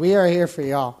 because we are here for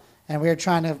y'all, and we are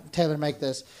trying to tailor make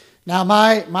this. Now,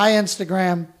 my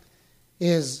Instagram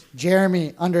is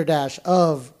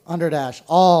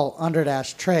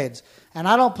Jeremy_of_all_trades. And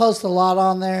I don't post a lot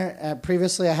on there.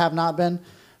 Previously, I have not been.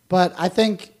 But I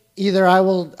think either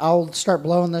I'll start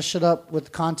blowing this shit up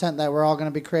with content that we're all going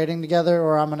to be creating together,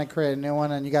 or I'm going to create a new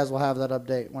one, and you guys will have that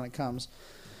update when it comes.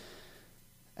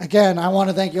 Again, I want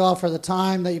to thank you all for the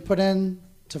time that you put in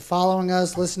to following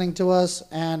us, listening to us,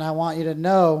 and I want you to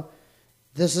know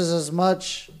this is as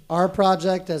much our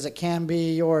project as it can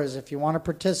be yours. If you want to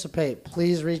participate,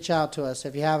 please reach out to us.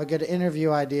 If you have a good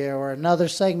interview idea or another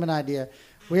segment idea,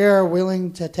 we are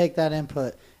willing to take that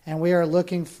input, and we are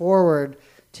looking forward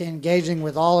to engaging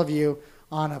with all of you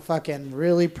on a fucking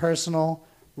really personal,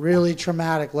 really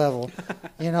traumatic level.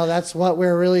 That's what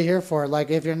we're really here for. Like,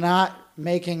 if you're not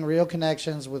making real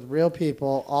connections with real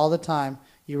people all the time,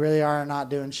 you really are not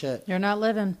doing shit. You're not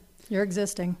living. You're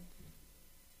existing.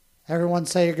 Everyone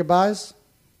say your goodbyes.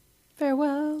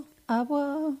 Farewell. Au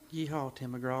revoir. Yeehaw,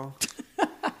 Tim McGraw.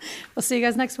 We'll see you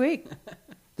guys next week.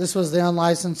 This was the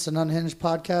Unlicensed and Unhinged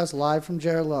podcast, live from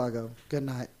Jared Lago. Good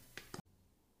night.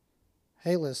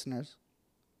 Hey, listeners.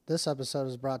 This episode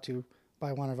is brought to you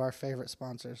by one of our favorite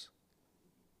sponsors.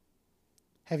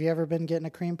 Have you ever been getting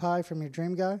a cream pie from your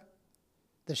dream guy?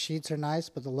 The sheets are nice,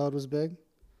 but the load was big?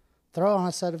 Throw on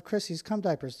a set of Chrissy's cum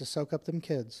diapers to soak up them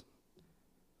kids.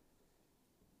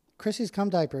 Chrissy's cum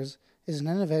diapers is an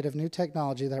innovative new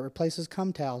technology that replaces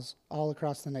cum towels all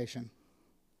across the nation.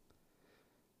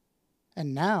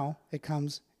 And now it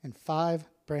comes in 5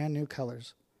 brand new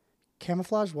colors: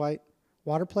 camouflage white,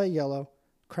 water play yellow,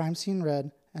 crime scene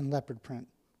red, and leopard print.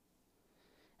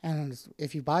 And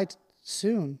if you buy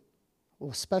soon,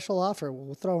 a special offer,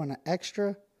 we'll throw in an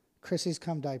extra Chrissy's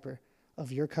cum diaper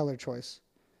of your color choice.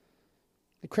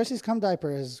 The Chrissy's cum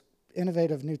diaper is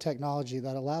innovative new technology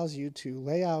that allows you to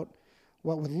lay out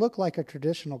what would look like a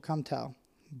traditional cum towel.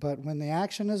 But when the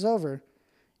action is over,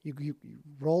 you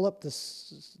roll up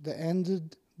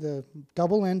the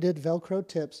double-ended Velcro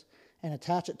tips and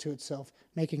attach it to itself,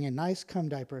 making a nice cum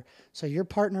diaper so your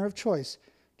partner of choice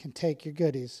can take your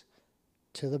goodies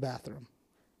to the bathroom.